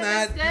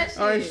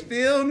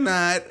still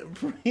not.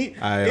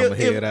 I am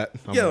head out.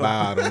 I'm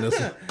bowed on this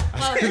one.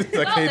 I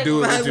can't do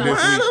it Like, with you this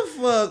why week.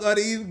 the fuck are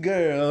these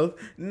girls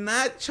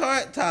not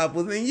chart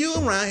toppers and you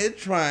around here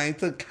trying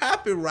to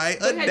copyright a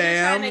Because you're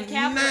damn trying to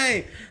capture-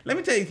 name? Let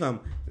me tell you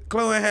something.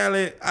 Chloe and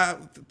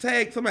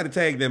Halle, somebody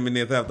tag them in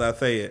this after I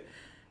say it.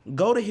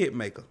 Go to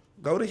Hitmaker.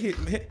 Go to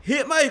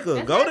Hitmaker.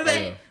 That's Go not to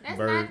they- that. That's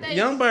Bird. not they-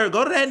 Young Bird,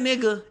 go to that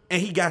nigga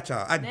and he got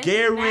y'all. I That's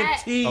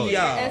guarantee not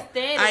y'all.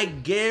 aesthetic. I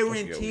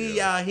guarantee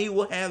y'all he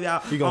will have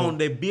y'all gonna- on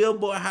the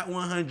Billboard Hot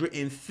 100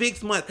 in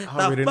 6 months. Stop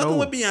already fucking know.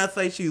 with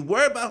Beyonce. She's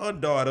worried about her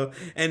daughter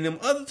and them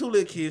other 2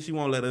 little kids she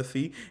won't let us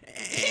see.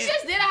 She And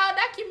just did a whole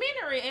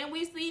documentary, and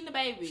we seen the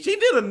baby. she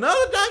did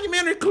another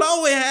documentary.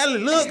 Chloe Halle,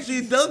 look,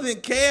 she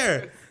doesn't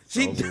care.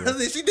 She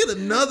doesn't. She did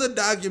another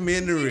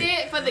documentary. She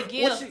did for the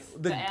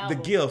gift. The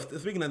album. gift.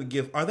 Speaking of the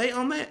gift, are they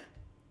on that?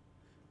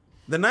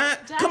 The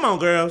not? Josh- Come on,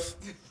 girls.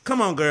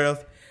 Come on, girls.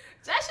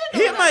 That should've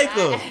been a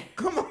Hitmaker. lie.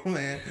 Come on,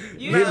 man.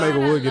 You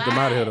Hitmaker know would get them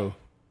out of here lie. though.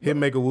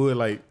 Hitmaker would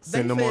like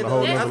send them on a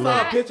whole I nother saw a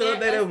level. picture of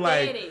that. It was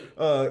like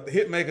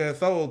Aesthetic. Hitmaker has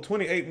sold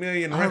 28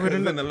 million I already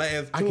records know- in the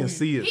last 2 I can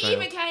see it. He fam.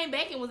 even came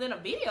back and was in a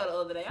video the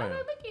other day. I was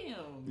like, look at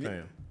him.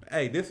 Damn.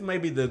 Hey, this may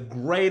be the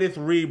greatest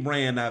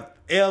rebrand I've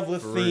ever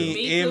seen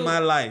Me in too. my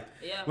life.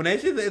 Yeah. When they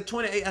said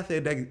 28, I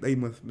said they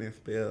must have been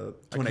spelled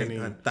can't even.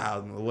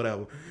 28,000 or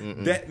whatever.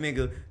 That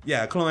nigga,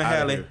 yeah, Chloe Outta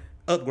Halle, here.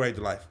 upgrade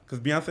your life. Because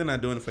Beyonce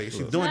not doing it for you.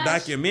 She's doing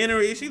Josh.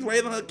 documentaries. She's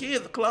raising her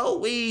kids.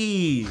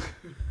 Chloe.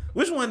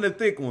 Which one the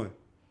thick one?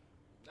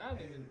 I don't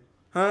even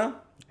Huh?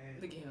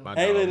 look at him. My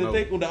Haley dog, the no.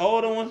 thick one, the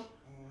older one?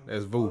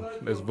 That's Vu.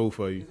 That's Vu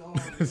for you.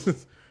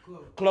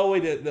 Chloe,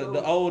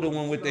 the older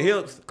one with the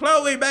hips.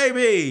 Chloe,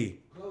 baby.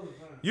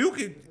 You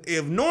can,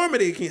 if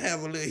Normandy can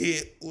have a little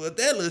hit with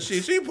that little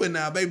shit she putting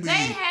out, baby. They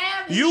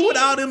have you hits. with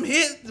all them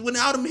hits, with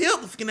all them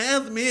hips can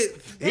have some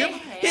hits. They Hip,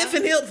 have hits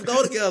and hips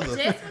go together.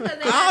 Just because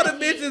they all got the a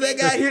hit, bitches that they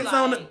got just hits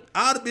on the, like-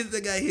 all the bitches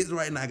that got hits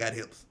right now got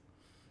hips.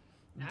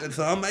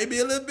 Some may be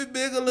a little bit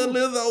bigger, a little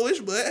Lizzo-ish,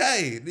 but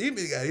hey, these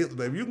bitches got hips,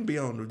 baby. You can be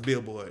on the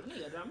Billboard.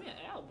 Nigga, drop me an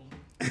album.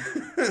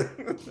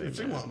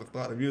 She want to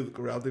start a music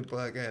career off this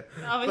podcast.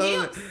 Oh,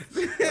 hips.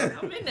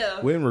 I'm in there.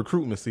 We're in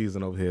recruitment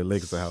season over here at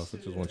Legacy House. I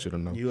just want you to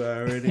know. You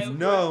already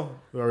know.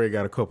 We already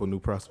got a couple new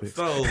prospects.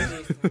 So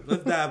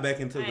let's dive back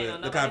into I ain't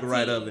on the nobody's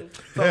copyright of team.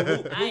 it. So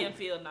I am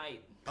Phil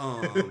Knight.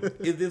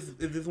 is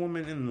this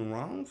woman in the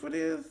wrong for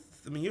this?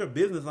 I mean, you're a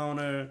business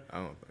owner. I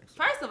don't think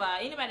so. First of all,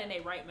 anybody in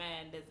their right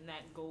mind does not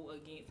go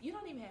against. You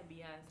don't even have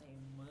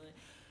Beyonce money.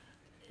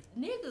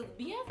 Niggas,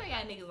 Beyonce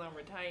got niggas on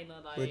retainer.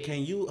 Like, But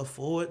can you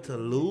afford to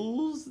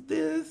lose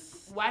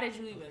this? why did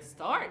you even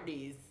start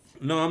this?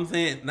 No, I'm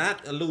saying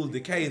not to lose the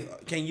case.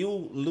 Can you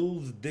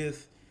lose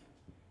this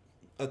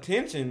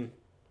attention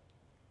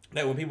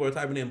that when people are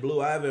typing in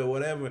Blue Ivy or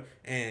whatever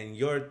and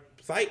your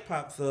site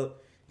pops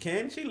up,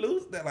 can she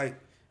lose that? Like,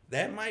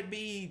 that might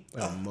be...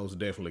 I'm most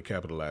definitely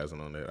capitalizing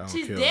on that. I don't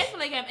She's care.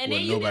 definitely and what then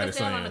you did a nobody's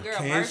sell on the saying.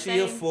 girl Can birthday. she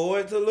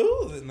afford to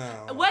lose it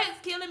now? What's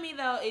killing me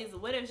though is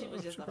what if she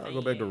was just a I'll fan?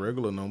 go back to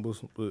regular numbers,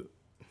 but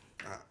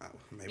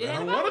Maybe Yeah, I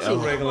don't why want would to do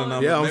you? regular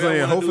numbers. yeah, I'm Maybe I saying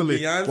wanna do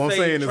hopefully. What I'm Beyonce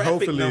saying is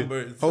traffic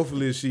numbers.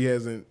 hopefully she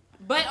hasn't.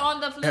 But on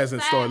the flip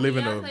Hasn't side, started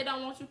living Beyonce though.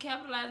 don't want you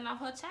capitalizing off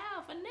her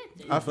child for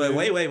nothing. I feel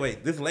But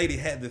wait. This lady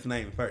had this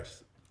name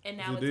first. And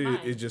now She it's did. mine.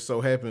 It just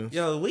so happens.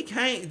 Yo, we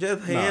can't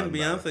just hand Nah.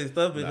 Beyonce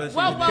stuff because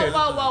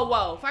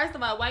Whoa. First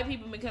of all, white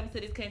people been coming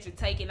to this country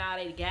taking all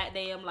their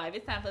goddamn life.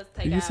 It's time for us to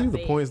take Do you our see the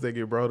bets. points that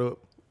get brought up?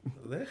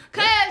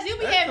 Cause you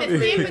be having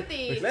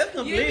sympathy. Let's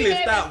You be completely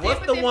having stop. What's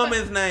the sympathy for-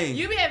 woman's name?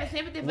 You be having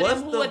sympathy for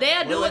What's them the- who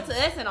they'll do what- it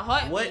to us in a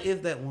heartbeat. What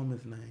is that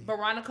woman's name?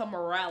 Veronica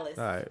Morales?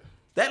 All right.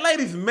 That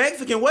lady's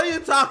Mexican. What are you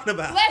talking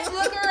about? Let's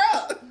look her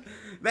up.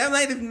 That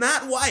lady's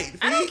not white.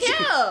 I don't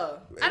care.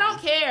 I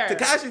don't care.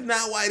 Takashi's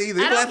not white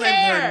either. I His don't last name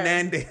care. is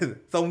Hernandez.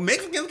 So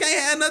Mexicans can't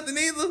have nothing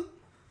either.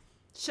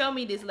 Show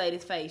me this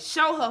lady's face.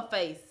 Show her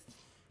face.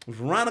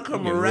 Veronica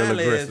getting real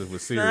Morales aggressive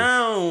with Siri.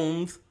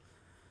 sounds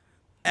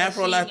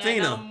Afro She ain't got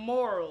Latina. no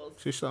morals.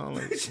 She sound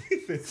like She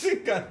said she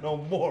got no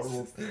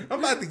morals. I'm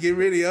about to get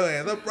rid of your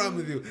ass. I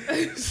promise you.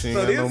 she ain't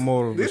got no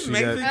morals, but This she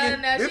got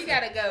Mexican, No, this, she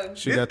gotta go.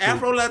 she this got two.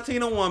 Afro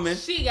Latina woman.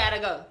 She gotta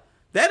go.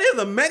 That is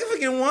a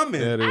Mexican woman.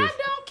 That I is.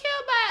 don't care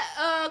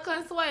about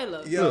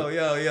Consuelo.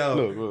 Yo.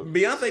 Look.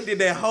 Beyonce did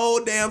that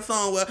whole damn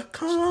song with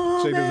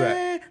Come Check this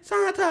back,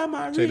 Santa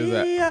Maria. Check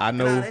this out. I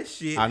and all know. that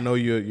shit. I know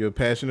you're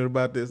passionate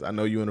about this. I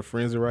know you're in a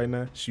frenzy right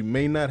now. She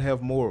may not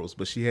have morals,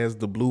 but she has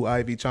the Blue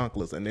Ivy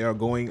chocolates, and they are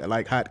going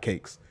like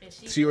hotcakes.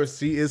 And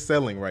she is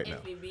selling right now,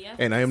 If Beyonce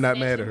and I am not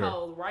mad at snatching her.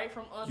 hoes right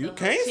from under You her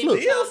can't chicken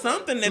steal chocolate.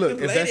 something that Look,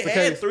 this if that's lady the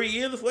had case- 3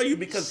 years before you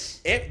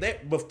because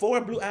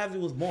before Blue Ivy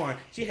was born,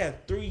 she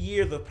had 3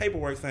 years of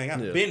paperwork saying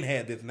I've Yeah. been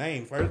had this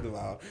name first of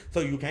all. So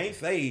you can't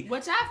say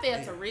What y'all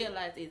fail to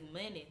realize is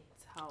money.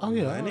 talk. Oh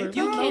yeah, Money already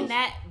You knows.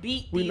 cannot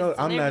beat. We these know.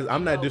 I'm celebrities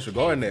not on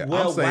disregarding that.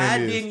 well, I'm saying why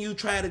is, didn't you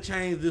try to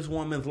change this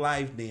woman's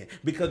life then?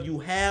 Because you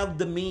have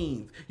the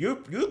means. You're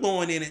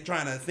going in and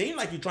trying to seem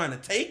like you're trying to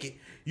take it.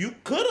 You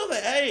could have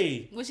said,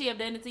 hey, Would she have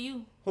done it to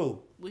you? who?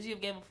 Would she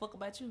have gave a fuck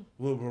about you?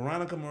 Would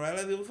Veronica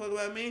Morales give a fuck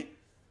about me?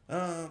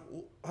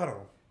 Hold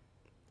on.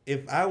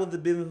 If I was the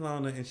business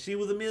owner and she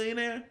was a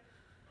millionaire,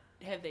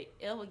 Have they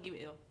ever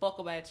given a fuck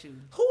about you?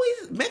 who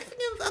is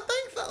Mexicans? I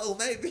think so,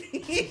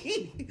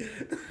 maybe.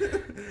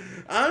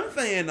 I'm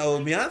saying though,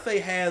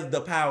 Beyonce has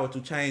the power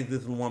to change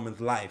this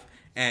woman's life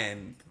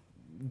and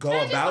go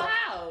Change it about. for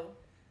how?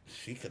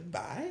 She could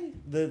buy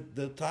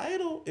the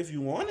title if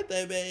you wanted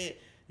that bad.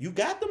 You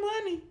got the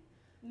money,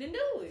 Then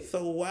do it.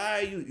 so why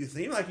are you? It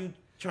seems like you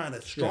trying to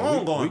Yeah,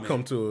 strong on we me.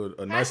 come to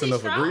a How nice she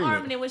enough strong agreement.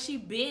 arming it when she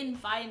been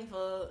fighting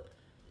for?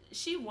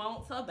 She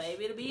wants her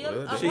baby to be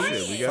Well, a she brand.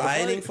 said we got-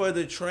 Fighting for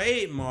the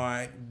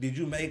trademark. Did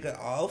you make an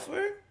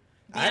offer?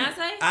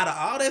 Beyonce? Out of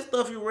all that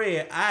stuff you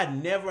read, I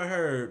never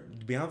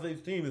heard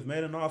Beyonce's team has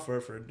made an offer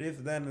for this,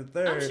 that, and the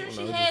third. I'm sure No,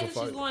 she it's has, just a and she's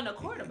fight. going to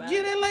court about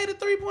Get it. that lady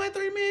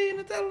 $3.3 million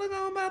and tell her to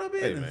go about her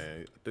Hey business.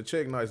 man, the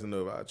check nice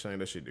enough. I change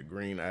that shit to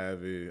green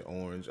ivy,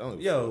 orange. I don't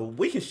give a Yo,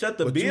 we can shut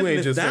the But you ain't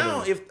business just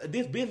down finna- if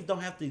this business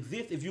don't have to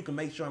exist. If you can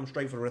make sure I'm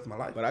straight for the rest of my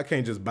life. But I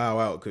can't just bow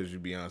out because you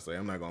Beyonce.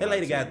 I'm not gonna. That lie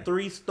lady to got you.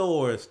 3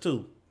 stores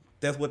too.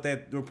 That's what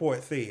that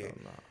report said.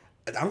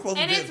 I'm supposed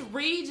And to it's just,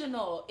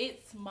 regional.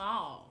 It's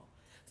small.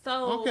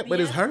 So Okay,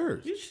 but it's Beyonce-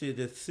 hers. you should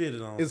just sit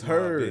it on. It's small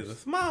hers. business.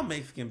 Small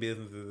Mexican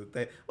businesses.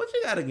 What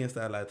you got against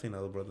our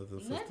Latino brothers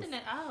and sisters? Nothing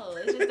at all.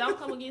 It's just don't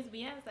come against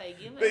Beyonce.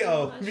 Give They her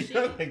all her shit.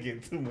 Beyonce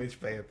get too much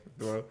faster,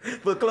 bro.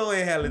 But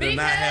Chloe and Halle do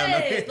not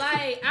have Because, no.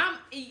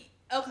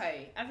 like,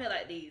 okay, I feel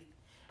like these.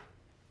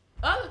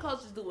 Other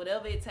cultures do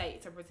whatever it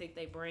takes to protect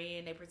their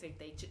brand. They protect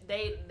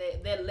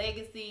their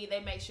legacy. They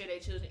make sure their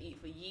children eat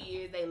for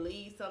years. They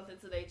leave something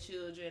to their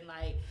children.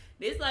 Like,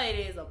 this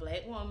lady is a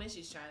black woman.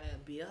 She's trying to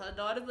build her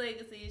daughter's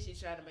legacy. She's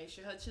trying to make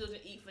sure her children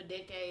eat for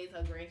decades.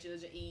 Her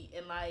grandchildren eat.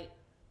 And, like,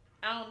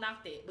 I don't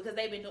knock that because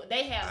they've been doing.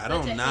 They have I such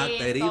don't a knock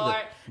head that either,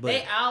 start. but-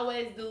 They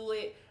always do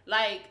it.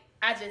 Like,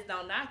 I just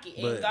don't knock it.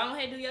 And But- go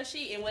ahead and do your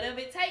shit. And whatever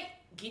it takes,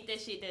 get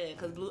that shit done.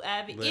 Because Blue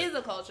Ivy But- is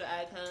a culture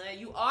icon.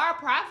 You are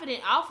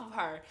profiting off of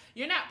her.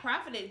 You're not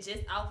profiting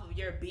just off of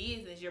your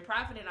business. You're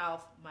profiting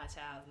off my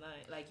child's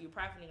name. Like, you're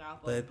profiting off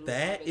of But Blue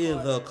that Ivy is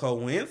a Carter.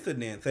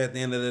 coincidence at the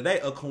end of the day.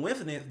 A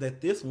coincidence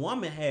that this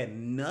woman had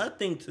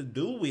nothing to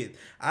do with.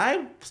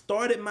 I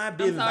started my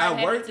business. sorry,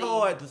 I it worked happened to you.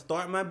 hard to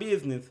start my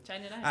business.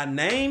 Change your name. I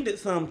named it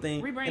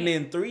something. Rebrand. And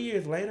then 3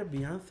 years later,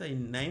 Beyonce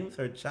names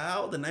her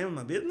child the name of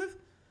my business.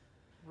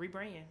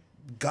 Rebrand.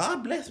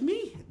 God bless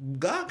me.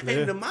 God came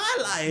Yeah. to my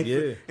life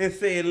Yeah. and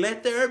said,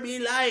 "Let there be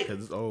light."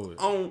 Cause it's over.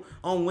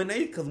 On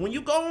when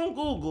you go on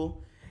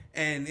Google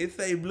and it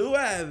say Blue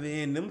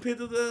Ivy and them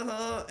pictures of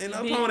her in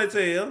her Yeah.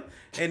 ponytail,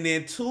 and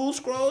then 2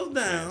 scrolls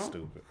That's down,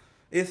 stupid.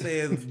 it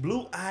says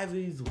Blue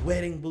Ivy's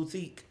wedding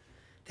boutique.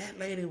 That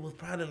lady was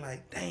probably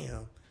like,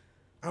 "Damn,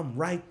 I'm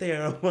right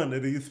there on one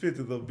of these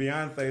pictures of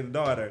Beyonce's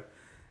daughter.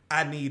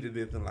 I needed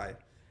this in life.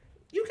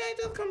 You can't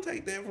just come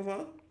take that from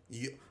her.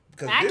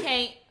 I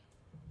can't.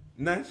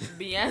 Nah,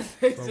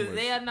 Beyonce,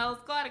 Giselle knows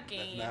Carter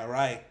King. not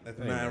right. That's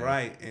Hey, not man.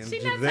 right. And She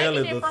not Giselle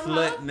is taking a it from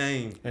slut her.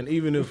 name. And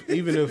even if,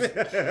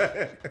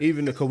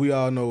 cause we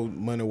all know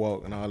Money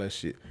Walk and all that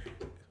shit.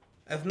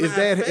 That's If not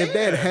that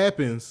fair.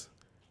 happens,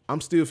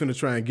 I'm still finna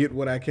try and get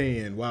what I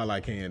can while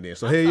I can. Then,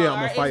 so I'm hell yeah, I'm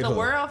sorry, gonna fight is her. the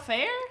world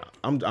fair?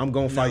 I'm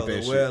gonna fight No, that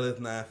the shit. well is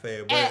not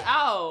fair. But, At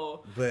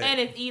all. but- And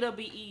it's eat or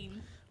be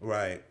eaten.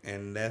 right,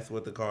 and that's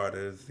what the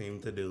Carters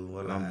seem to do.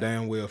 And I'm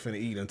damn well finna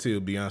eat until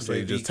Beyonce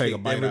They just take a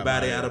kicked bite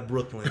everybody out out of of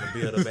Brooklyn to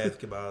build a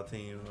basketball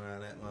team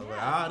around that motherfucker.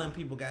 Yeah. All them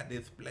people got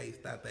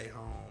displaced out their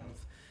homes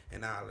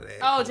and all of that.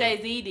 Oh, So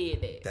Jay-Z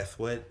did that. That's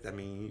what I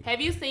mean.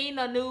 Have you seen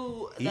the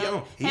new? He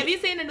don't- he- have you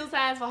seen the new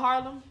signs for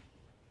Harlem?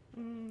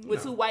 With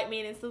no. 2 white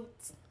men in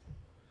suits.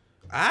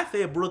 I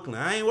said Brooklyn.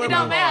 I ain't worried It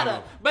don't about matter.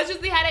 Harlem. But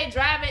you see how they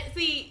drive it?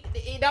 See,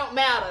 it don't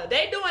matter.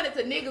 They doing it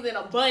to niggas in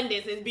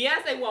abundance. If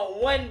Beyonce want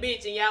one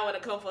bitch and y'all want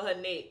to come for her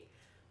neck,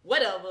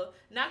 whatever.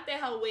 Knock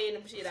that whole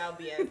wedding shit out,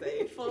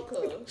 Beyonce. Fuck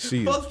her.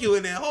 She Fuck you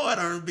in that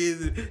hard-earned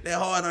business, that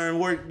hard-earned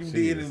work you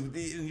did.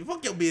 is. And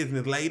fuck your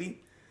business,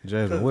 lady.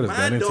 Jasmine, what has My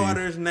gotten into you?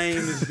 daughter's name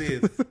is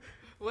this.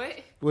 What?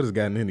 What has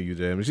gotten into you,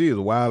 Jasmine? She is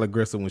wild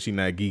aggressive when she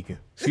not geeking.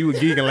 She was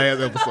geeking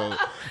last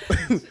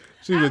episode.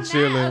 She I'm was not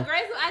chilling.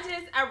 aggressive.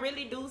 I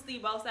really do see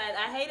both sides.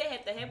 I hate it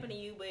have to happen to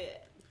you,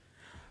 but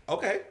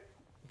Okay,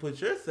 put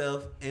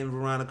yourself in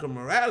Veronica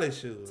Morales'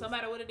 shoes.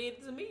 somebody would have did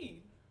it to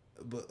me.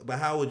 But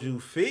how would you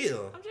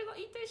feel? I'm just gonna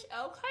eat this shit.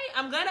 Okay,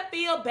 I'm gonna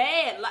feel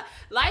bad.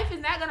 Life is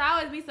not gonna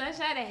always be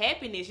sunshine and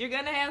happiness. You're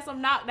gonna have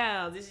some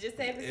knockdowns. It's just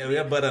happens to me.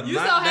 Yeah, but a You so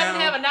happy knockdown- to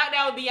have a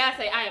knockdown with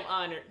Beyonce. I am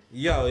honored.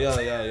 Yo.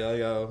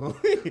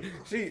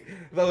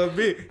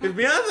 If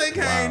Beyonce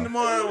came Wow.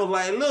 tomorrow and was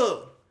like,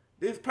 look,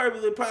 this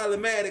purposely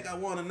problematic, I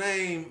want to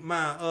name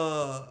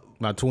my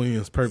My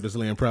twins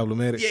purposely and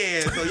problematic.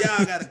 yeah, so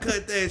y'all gotta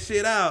cut that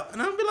shit out.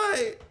 And I'll be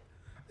like,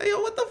 hey,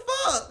 yo, what the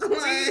fuck?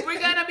 Like, We're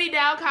gonna be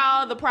now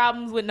called the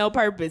problems with no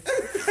purpose.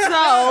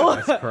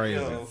 So That's crazy.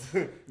 yo,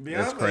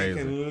 That's Beyonce crazy.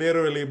 can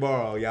literally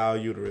borrow y'all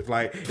uterus.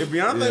 Like, if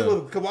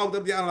Beyonce Yeah. walked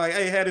up to y'all like,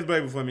 hey, had this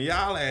baby for me,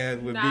 y'all ass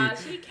would nah, be.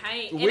 she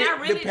can't. And with I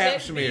the really pap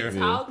just be smear.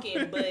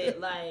 talking, but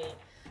like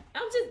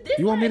I'm just. This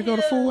You want me to right go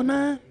to here- 4 or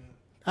 9?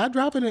 I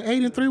drop it in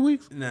 8 in 3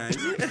 weeks. Nah.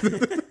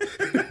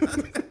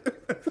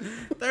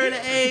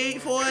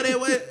 38, 40.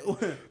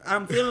 What?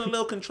 I'm feeling a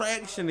little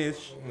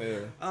contraction-ish. Yeah.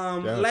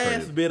 Last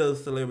crazy. bit of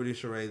celebrity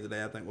charades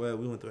today. I think. Well,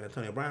 we went through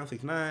Antonio Brown,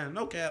 6ix9ine,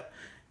 no cap.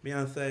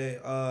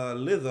 Beyonce,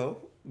 Lizzo.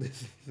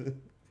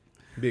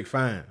 Big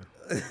fine.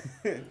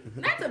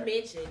 Not to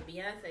mention,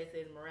 Beyonce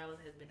says Morales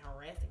has been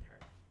harassing her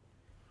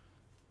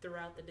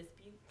throughout the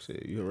dispute,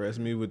 Shit, you harass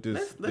me with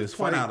this. Let's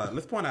point out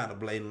a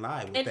blatant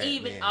lie with and that,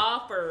 even man.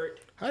 offered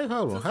Hey,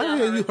 hold on. to How the sell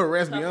hell her you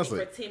harass company for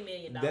Beyonce? $10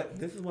 million.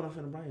 This is what I'm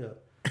finna bring up.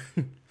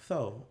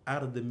 So,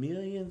 out of the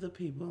millions of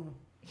people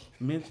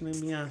mentioning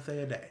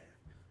Beyonce a day,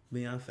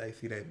 Beyonce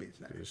see that bitch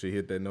now. She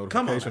hit that Come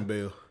on notification now.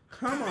 bell.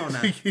 Come on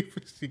now.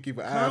 she keep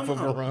an eye Come for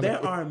on. Veronica.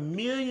 There are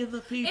millions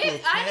of people. Honestly,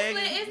 tagging-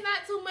 it's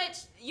not too much.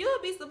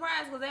 You'll be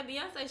surprised because that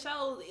Beyonce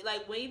shows,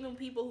 like, when even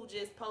people who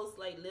just post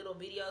like little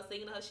videos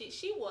singing her shit,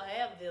 she will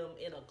have them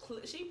in a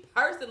clip. She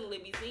personally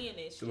be seeing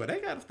that shit. Well, they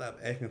gotta stop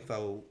acting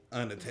so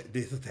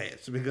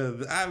disattached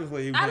because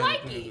obviously I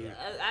like it.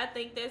 I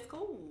think that's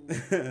cool.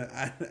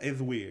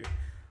 It's weird.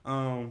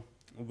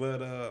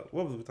 But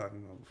what was we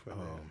talking about before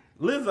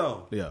that?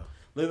 Lizzo. Yeah.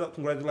 Lizzo,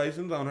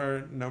 congratulations on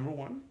her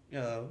 #1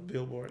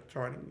 Billboard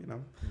charting. You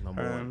know,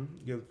 Number one.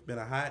 It's been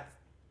a hot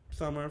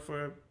summer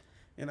for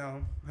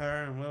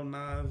her and Lil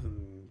Nas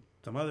and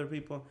some other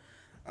people.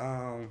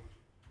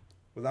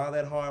 With all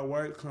that hard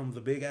work comes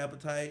a big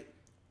appetite,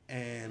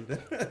 and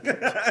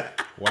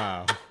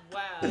Wow.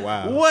 Wow.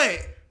 Wow. what?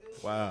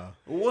 Wow.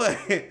 What?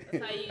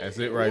 That's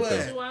it right What?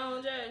 there. You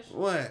on, Josh?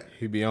 What?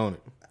 He be on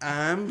it.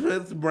 I'm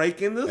just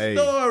breaking the Hey.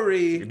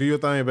 story. Do your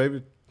thing,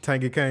 baby.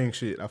 Tangy Kang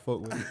shit. I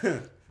fuck with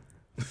it.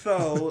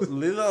 So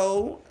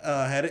Lizzo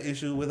had an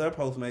issue with her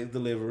Postmates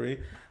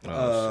delivery.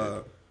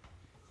 Oh,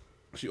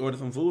 She ordered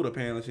some food.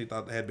 Apparently, she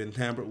thought that had been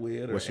tampered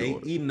with or What she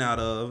ordered? eaten out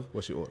of.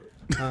 What she ordered?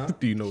 Huh?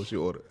 Do you know what she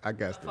ordered? I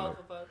got to know.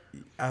 Fuck, fuck,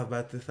 fuck. I was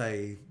about to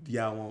say,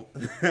 y'all won't.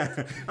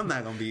 I'm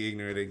not gonna be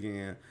ignorant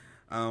again.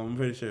 I'm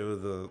pretty sure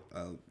it was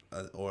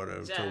a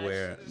order Josh. to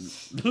where.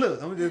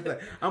 Look, I'm just saying.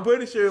 I'm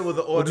pretty sure it was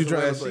an order you to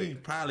where trying to say? she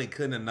probably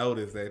couldn't have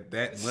noticed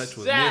that much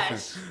was Josh.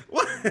 missing.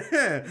 What?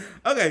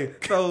 Okay,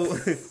 so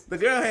the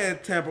girl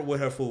had tampered with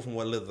her food from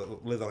what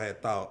Lizzo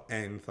had thought,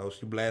 and so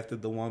she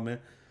blasted the woman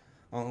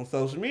on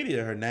social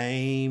media. Her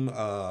name,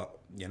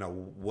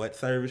 what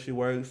service she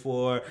worked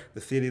for,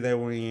 the city they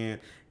were in,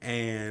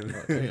 and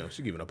Damn,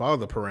 she giving up all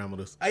the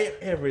parameters.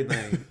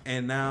 everything.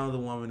 And now the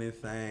woman is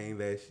saying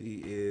that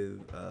she is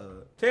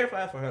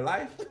terrified for her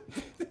life.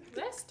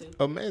 That's stupid.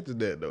 Imagine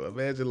that though.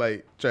 Imagine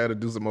like trying to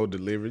do some more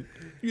delivery.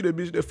 You that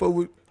bitch that fuck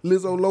with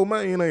Lizzo low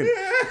man, ain't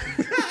it?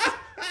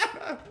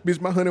 Bitch,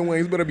 my honey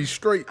wings better be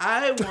straight.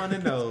 I want to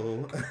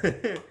know: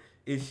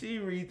 is she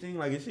reaching?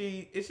 Like, is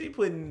she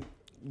putting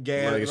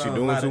gas? Like, is she on a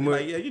doing lot too of- much?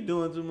 Like, yeah, you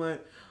doing too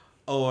much,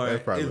 or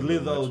That's probably is a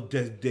little Lizzo much.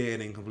 just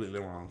dead and completely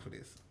wrong for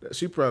this?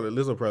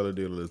 Lizzo probably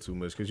did a little too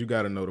much because you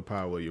got to know the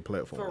power of your For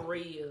platform.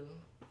 real.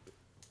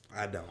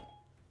 I don't.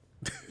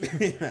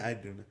 I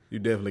do not. You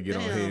definitely get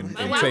on Damn. here and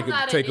Like, why was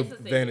that take necessary?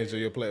 advantage of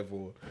your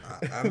platform.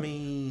 I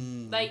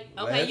mean, Like,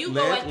 okay, you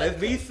go at the- let's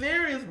be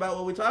serious about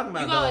what we're talking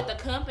about. You go though. at the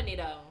company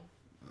though.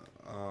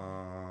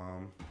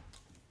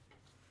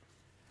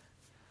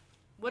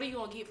 What are you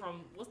gonna get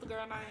from? What's the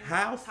girl name?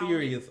 How Tony?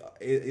 serious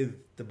is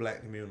the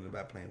black community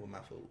about playing with my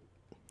food?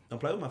 Don't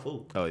play with my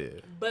food. Oh yeah.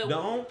 But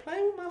Don't play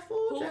with my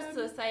food. who's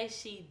Jasmine. to say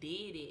she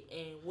did it?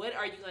 And what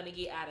are you gonna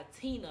get out of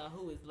Tina,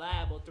 who is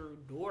liable through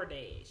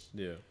DoorDash?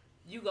 Yeah.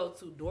 You go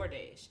to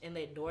DoorDash and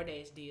let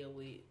DoorDash deal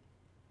with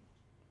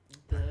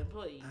the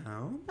employee. I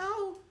don't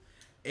know.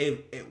 If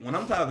when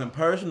I'm talking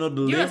personal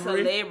You're a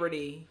delivery,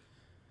 celebrity.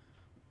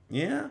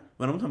 yeah.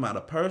 When I'm talking about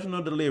a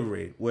personal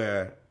delivery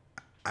where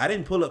I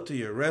didn't pull up to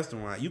your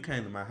restaurant, you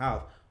came to my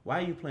house. Why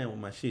are you playing with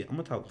my shit? I'm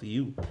gonna talk to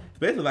you,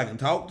 especially if I can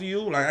talk to you,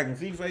 like I can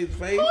see face to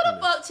face. Who the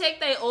fuck check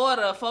their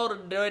order before the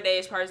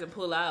DoorDash person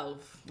pull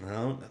off?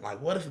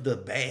 Like, what if the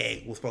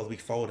bag was supposed to be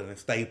folded and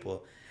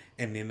stapled,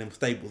 and then them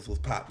staples was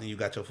popped and you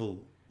got your food?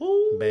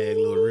 Ooh, Bag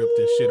little ripped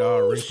and shit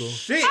all wrinkled.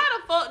 shit. How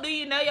the fuck do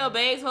you know your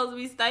bag's supposed to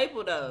be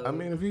stapled though? I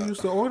mean, if you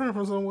used to ordering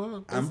from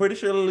somewhere, I'm pretty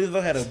sure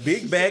Lizzo had a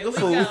big bag of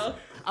Here we food. go.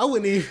 I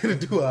wouldn't even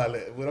do all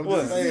that. But I'm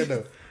What? just saying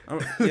though.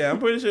 I'm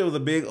pretty sure it was a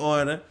big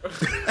order.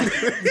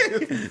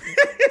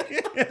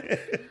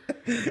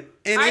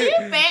 And Are it-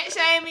 you fat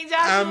shaming Joshua?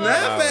 I'm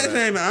not Nah, fat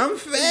man. shaming. I'm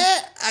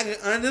fat. I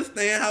can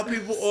understand how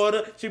people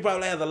order. She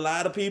probably has a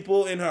lot of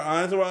people in her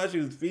entourage she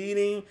was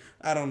feeding.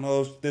 I don't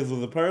know if this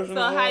was a personal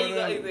So how you order.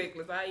 gonna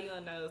exactly? So how you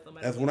gonna know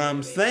somebody? That's what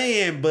I'm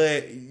saying.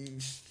 But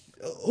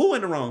who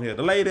in the wrong here?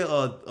 The lady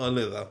or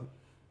Lizzo?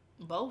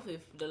 Both if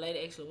the lady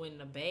actually went in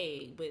the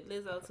bag, but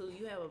Lizzo too,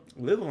 you have a.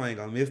 Lizzo ain't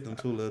gonna miss them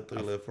 2 little 3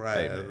 little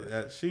fries.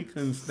 man. She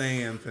couldn't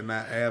stand to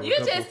not have. You're a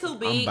couple. just too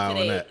big for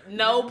buying that.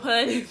 No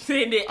pun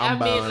intended. I'm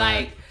I mean buying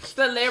like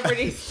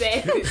celebrity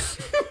status.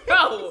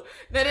 No.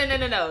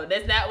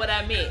 That's not what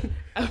I meant.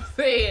 I'm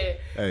saying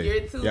Hey,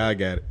 you're too. y'all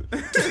got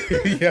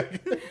it. Yeah.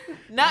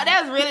 No,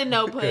 that was really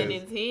no pun 'Cause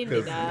intended,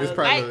 it's dog.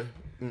 probably Like,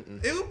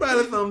 It was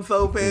probably something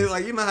so petty,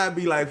 like you know how it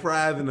be like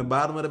fries in the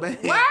bottom of the bag.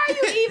 Why are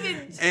you even?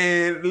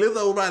 And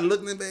Lizzo was probably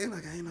looking at the bag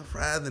like, "Ain't no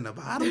fries in the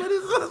bottom of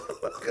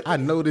this." I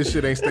know this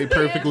shit ain't stay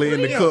perfectly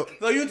in the cup.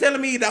 So you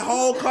telling me the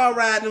whole car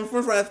ride, them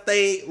French fries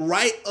stayed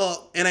right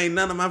up, and ain't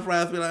none of my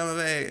fries feel like my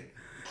bag.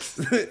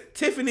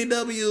 Tiffany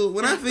W,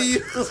 when I see you,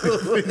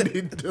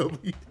 Tiffany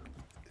W.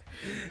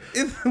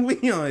 it's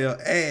we on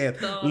your ass.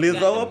 So Lizzo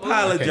got the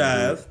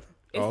apologized.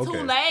 It's Oh, okay.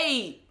 too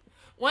late.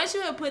 Once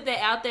you have put that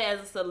out there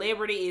as a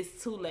celebrity,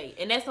 it's too late,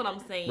 and that's what I'm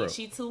saying. Bro.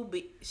 She too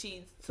big.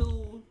 She's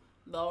too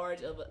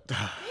large of a.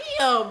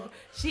 Damn,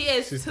 she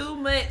has too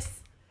much.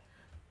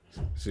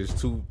 She's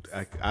too.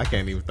 I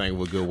can't even think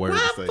of a good word My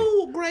to say.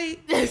 food great.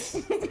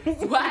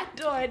 Why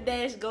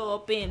DoorDash go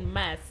up in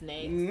my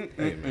snacks?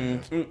 Hey,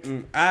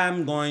 man.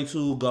 I'm going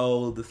to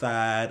go the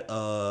side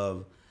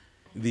of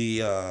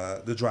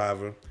the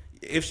driver.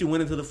 If she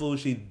went into the food,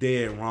 she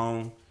dead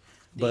wrong.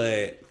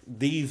 But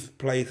these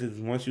places,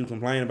 once you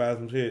complain about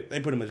some shit, they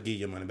pretty much give you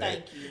your money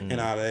back Thank you. and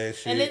all that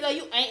shit. And Lizzo,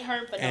 you ain't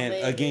hurt for no And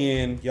bad.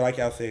 again, like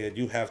y'all said,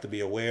 you have to be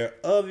aware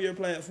of your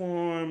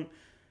platform.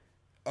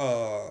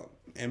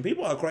 And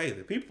people are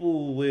crazy.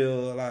 People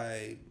will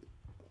like,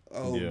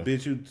 oh, Yeah.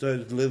 bitch, you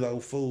touched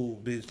Lizzo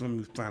food, bitch. Let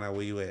me find out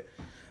where you at.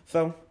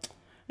 So,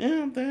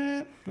 yeah,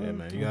 that. Yeah,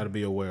 man. You got to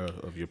be aware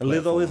of your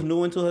platform. Lizzo is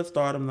new into her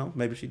stardom, though.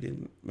 Maybe she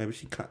didn't. Maybe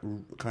she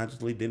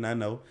consciously did not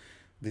know.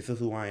 This is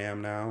who I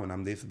am now, and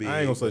I'm this big.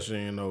 I ain't gonna say she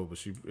didn't know,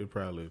 but it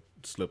probably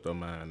slipped her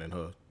mind in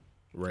her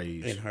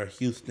rage. In her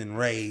Houston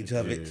rage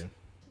of Yeah. it.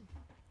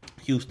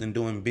 Houston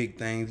doing big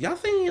things. Y'all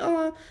seen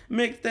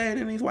Mick Stan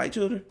and these white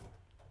children?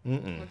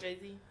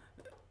 Jay-Z.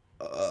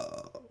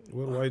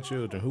 What white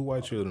children? Who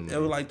white children? It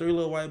was like 3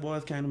 little white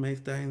boys came to Mick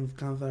Stan's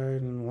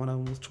concert, and one of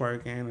them was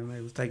twerking, and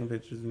they was taking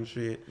pictures and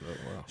shit.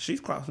 Oh, wow. She's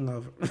crossing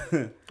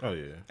over. Oh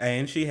yeah,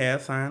 And she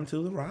has signed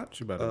to The Rock.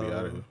 she about to be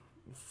out of here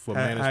for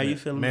how management. you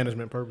feeling?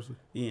 Management purposes.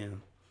 Yeah.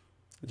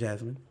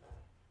 Jasmine.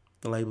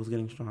 The label's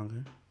getting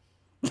stronger.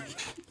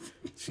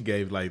 She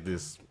gave like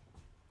this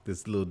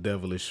little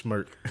devilish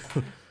smirk,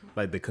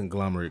 like the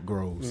conglomerate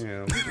grows.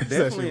 Yeah.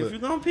 Definitely, if look. you're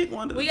going to pick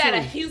one of the We got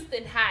a two,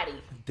 Houston hottie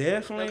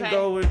definitely Okay.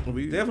 go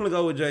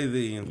with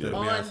Jay-Z instead of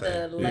on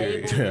Beyonce. the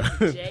label. Yeah.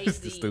 with It's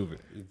Jay-Z. stupid.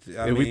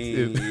 I If we-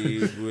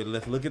 mean,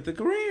 let's look at the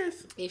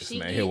careers. If she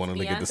man gets here wanna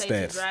look at the Beyonce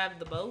stats. to drive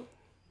the boat,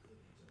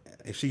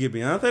 If she get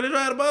Beyonce to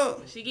drive the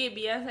boat, she get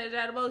Beyonce to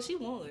drive the boat, she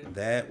won.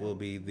 that will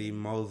be the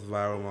most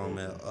viral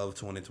moment of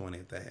 2020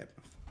 if that happens.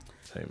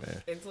 Hey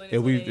man, In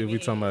if we 2020,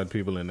 talking about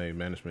people in their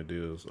management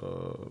deals,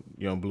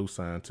 Young Blue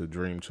signed to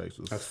Dream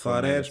Chasers. I for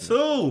saw that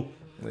management.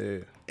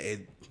 too. Yeah,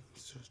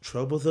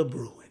 Troubles are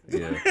brewing.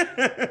 yeah.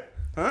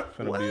 Huh?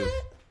 Finna What? be a-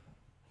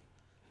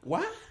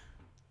 Why?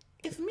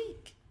 It's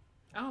Meek.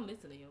 I don't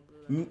listen to Young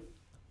Blue.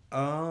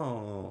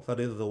 Oh, so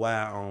this is a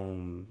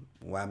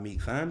why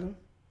Meek signed him?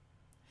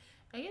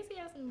 I guess he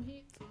has some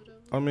hits or whatever.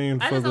 I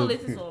mean, I for just don't the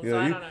listen to him, so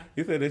I don't know.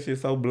 You said that shit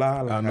so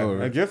blah. Like, I know, I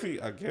right? guess he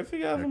got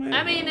some hits.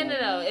 I mean,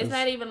 no. It's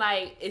not even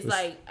like it's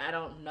like I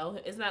don't know.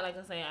 It's not like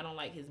I'm saying I don't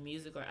like his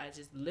music or I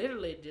just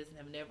literally just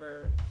have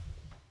never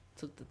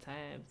took the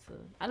time to.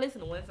 I listen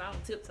to one song,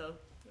 Tiptoe.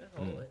 That's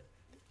hard.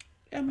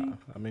 I mean,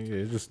 I mean, yeah,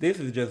 it's just this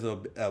is just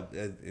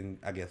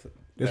I guess.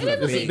 this It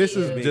is a big is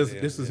deal. just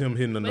this is him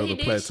hitting But another he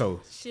did plateau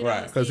shit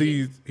Right. on because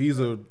CD.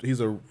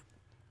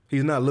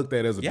 he's not looked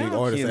at as a big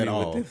Y'all artist kill at me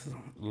all. with this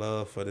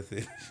love for the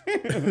city.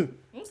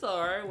 I'm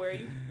sorry, where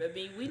you? I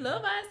mean, we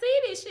love our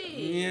city shit.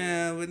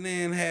 Yeah, but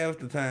then half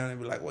the time they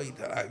be like, wait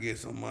till I get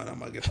some money. I'm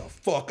going to get the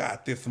fuck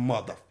out this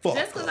motherfucker.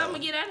 Just because I'm gonna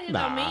get out of here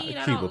Nah, don't mean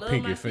I keep don't a love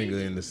pinky my finger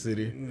city. in the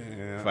city.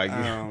 Yeah, If I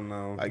get- don't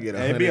know. I get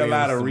It'd be a 100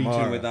 lot of M's reaching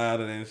tomorrow. with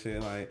all of that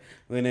shit. Like,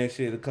 when that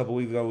shit a couple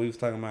weeks ago, we was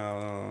talking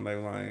about, they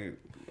were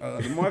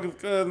like, DeMarcus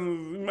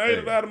Cousins made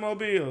it out of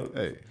Mobile.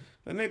 Hey,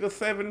 The nigga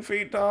 7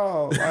 feet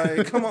tall.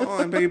 Like, come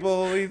on,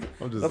 people. He's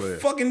I'm just a saying.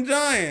 fucking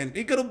giant.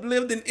 He could have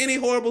lived in any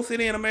horrible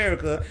city in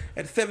America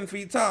at 7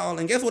 feet tall.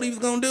 And guess what he was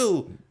going to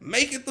do?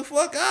 Make it the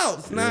fuck out.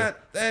 It's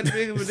not that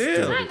big of a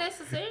deal. Not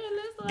necessarily.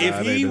 Like, If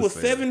Nah, he they was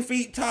just say 7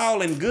 feet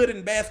tall and good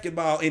in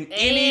basketball in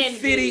any And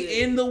city good.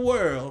 in the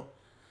world,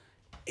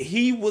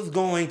 he was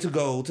going to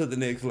go to the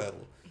next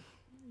level.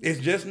 It's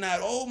just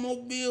not,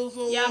 Mobile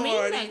so yeah, I mean,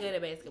 hard. he's not good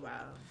at basketball.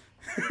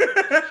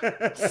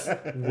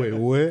 wait,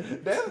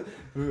 what?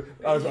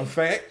 That's a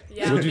fact.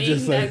 Yeah, I What'd you mean, just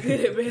he's say? not good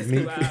at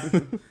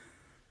basketball.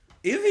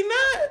 Is he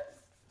not?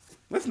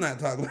 Let's not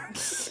talk about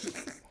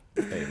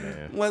Hey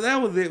man, Well,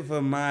 that was it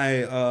for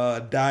my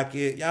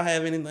docket. Y'all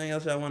have anything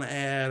else y'all want to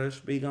add or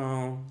speak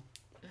on?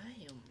 Damn.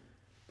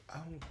 I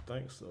don't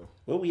think so.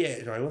 Where we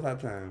at, Joy? What's our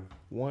time?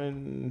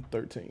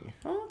 1:13.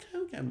 Okay,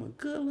 we got a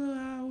good little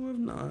hour of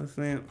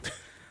nonsense.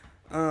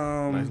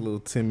 Nice little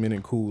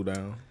 10-minute cool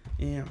down,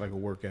 Yeah. like a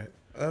workout.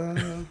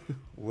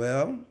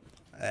 Well,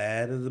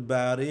 that is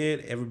about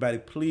it. Everybody,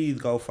 please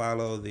go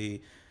follow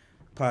the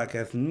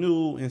podcast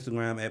new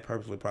Instagram at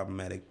Purposely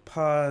Problematic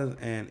Pause.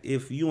 And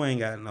if you ain't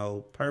got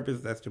no purpose,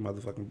 that's your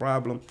motherfucking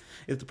problem.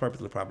 It's the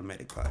Purposely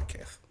Problematic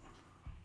Podcast.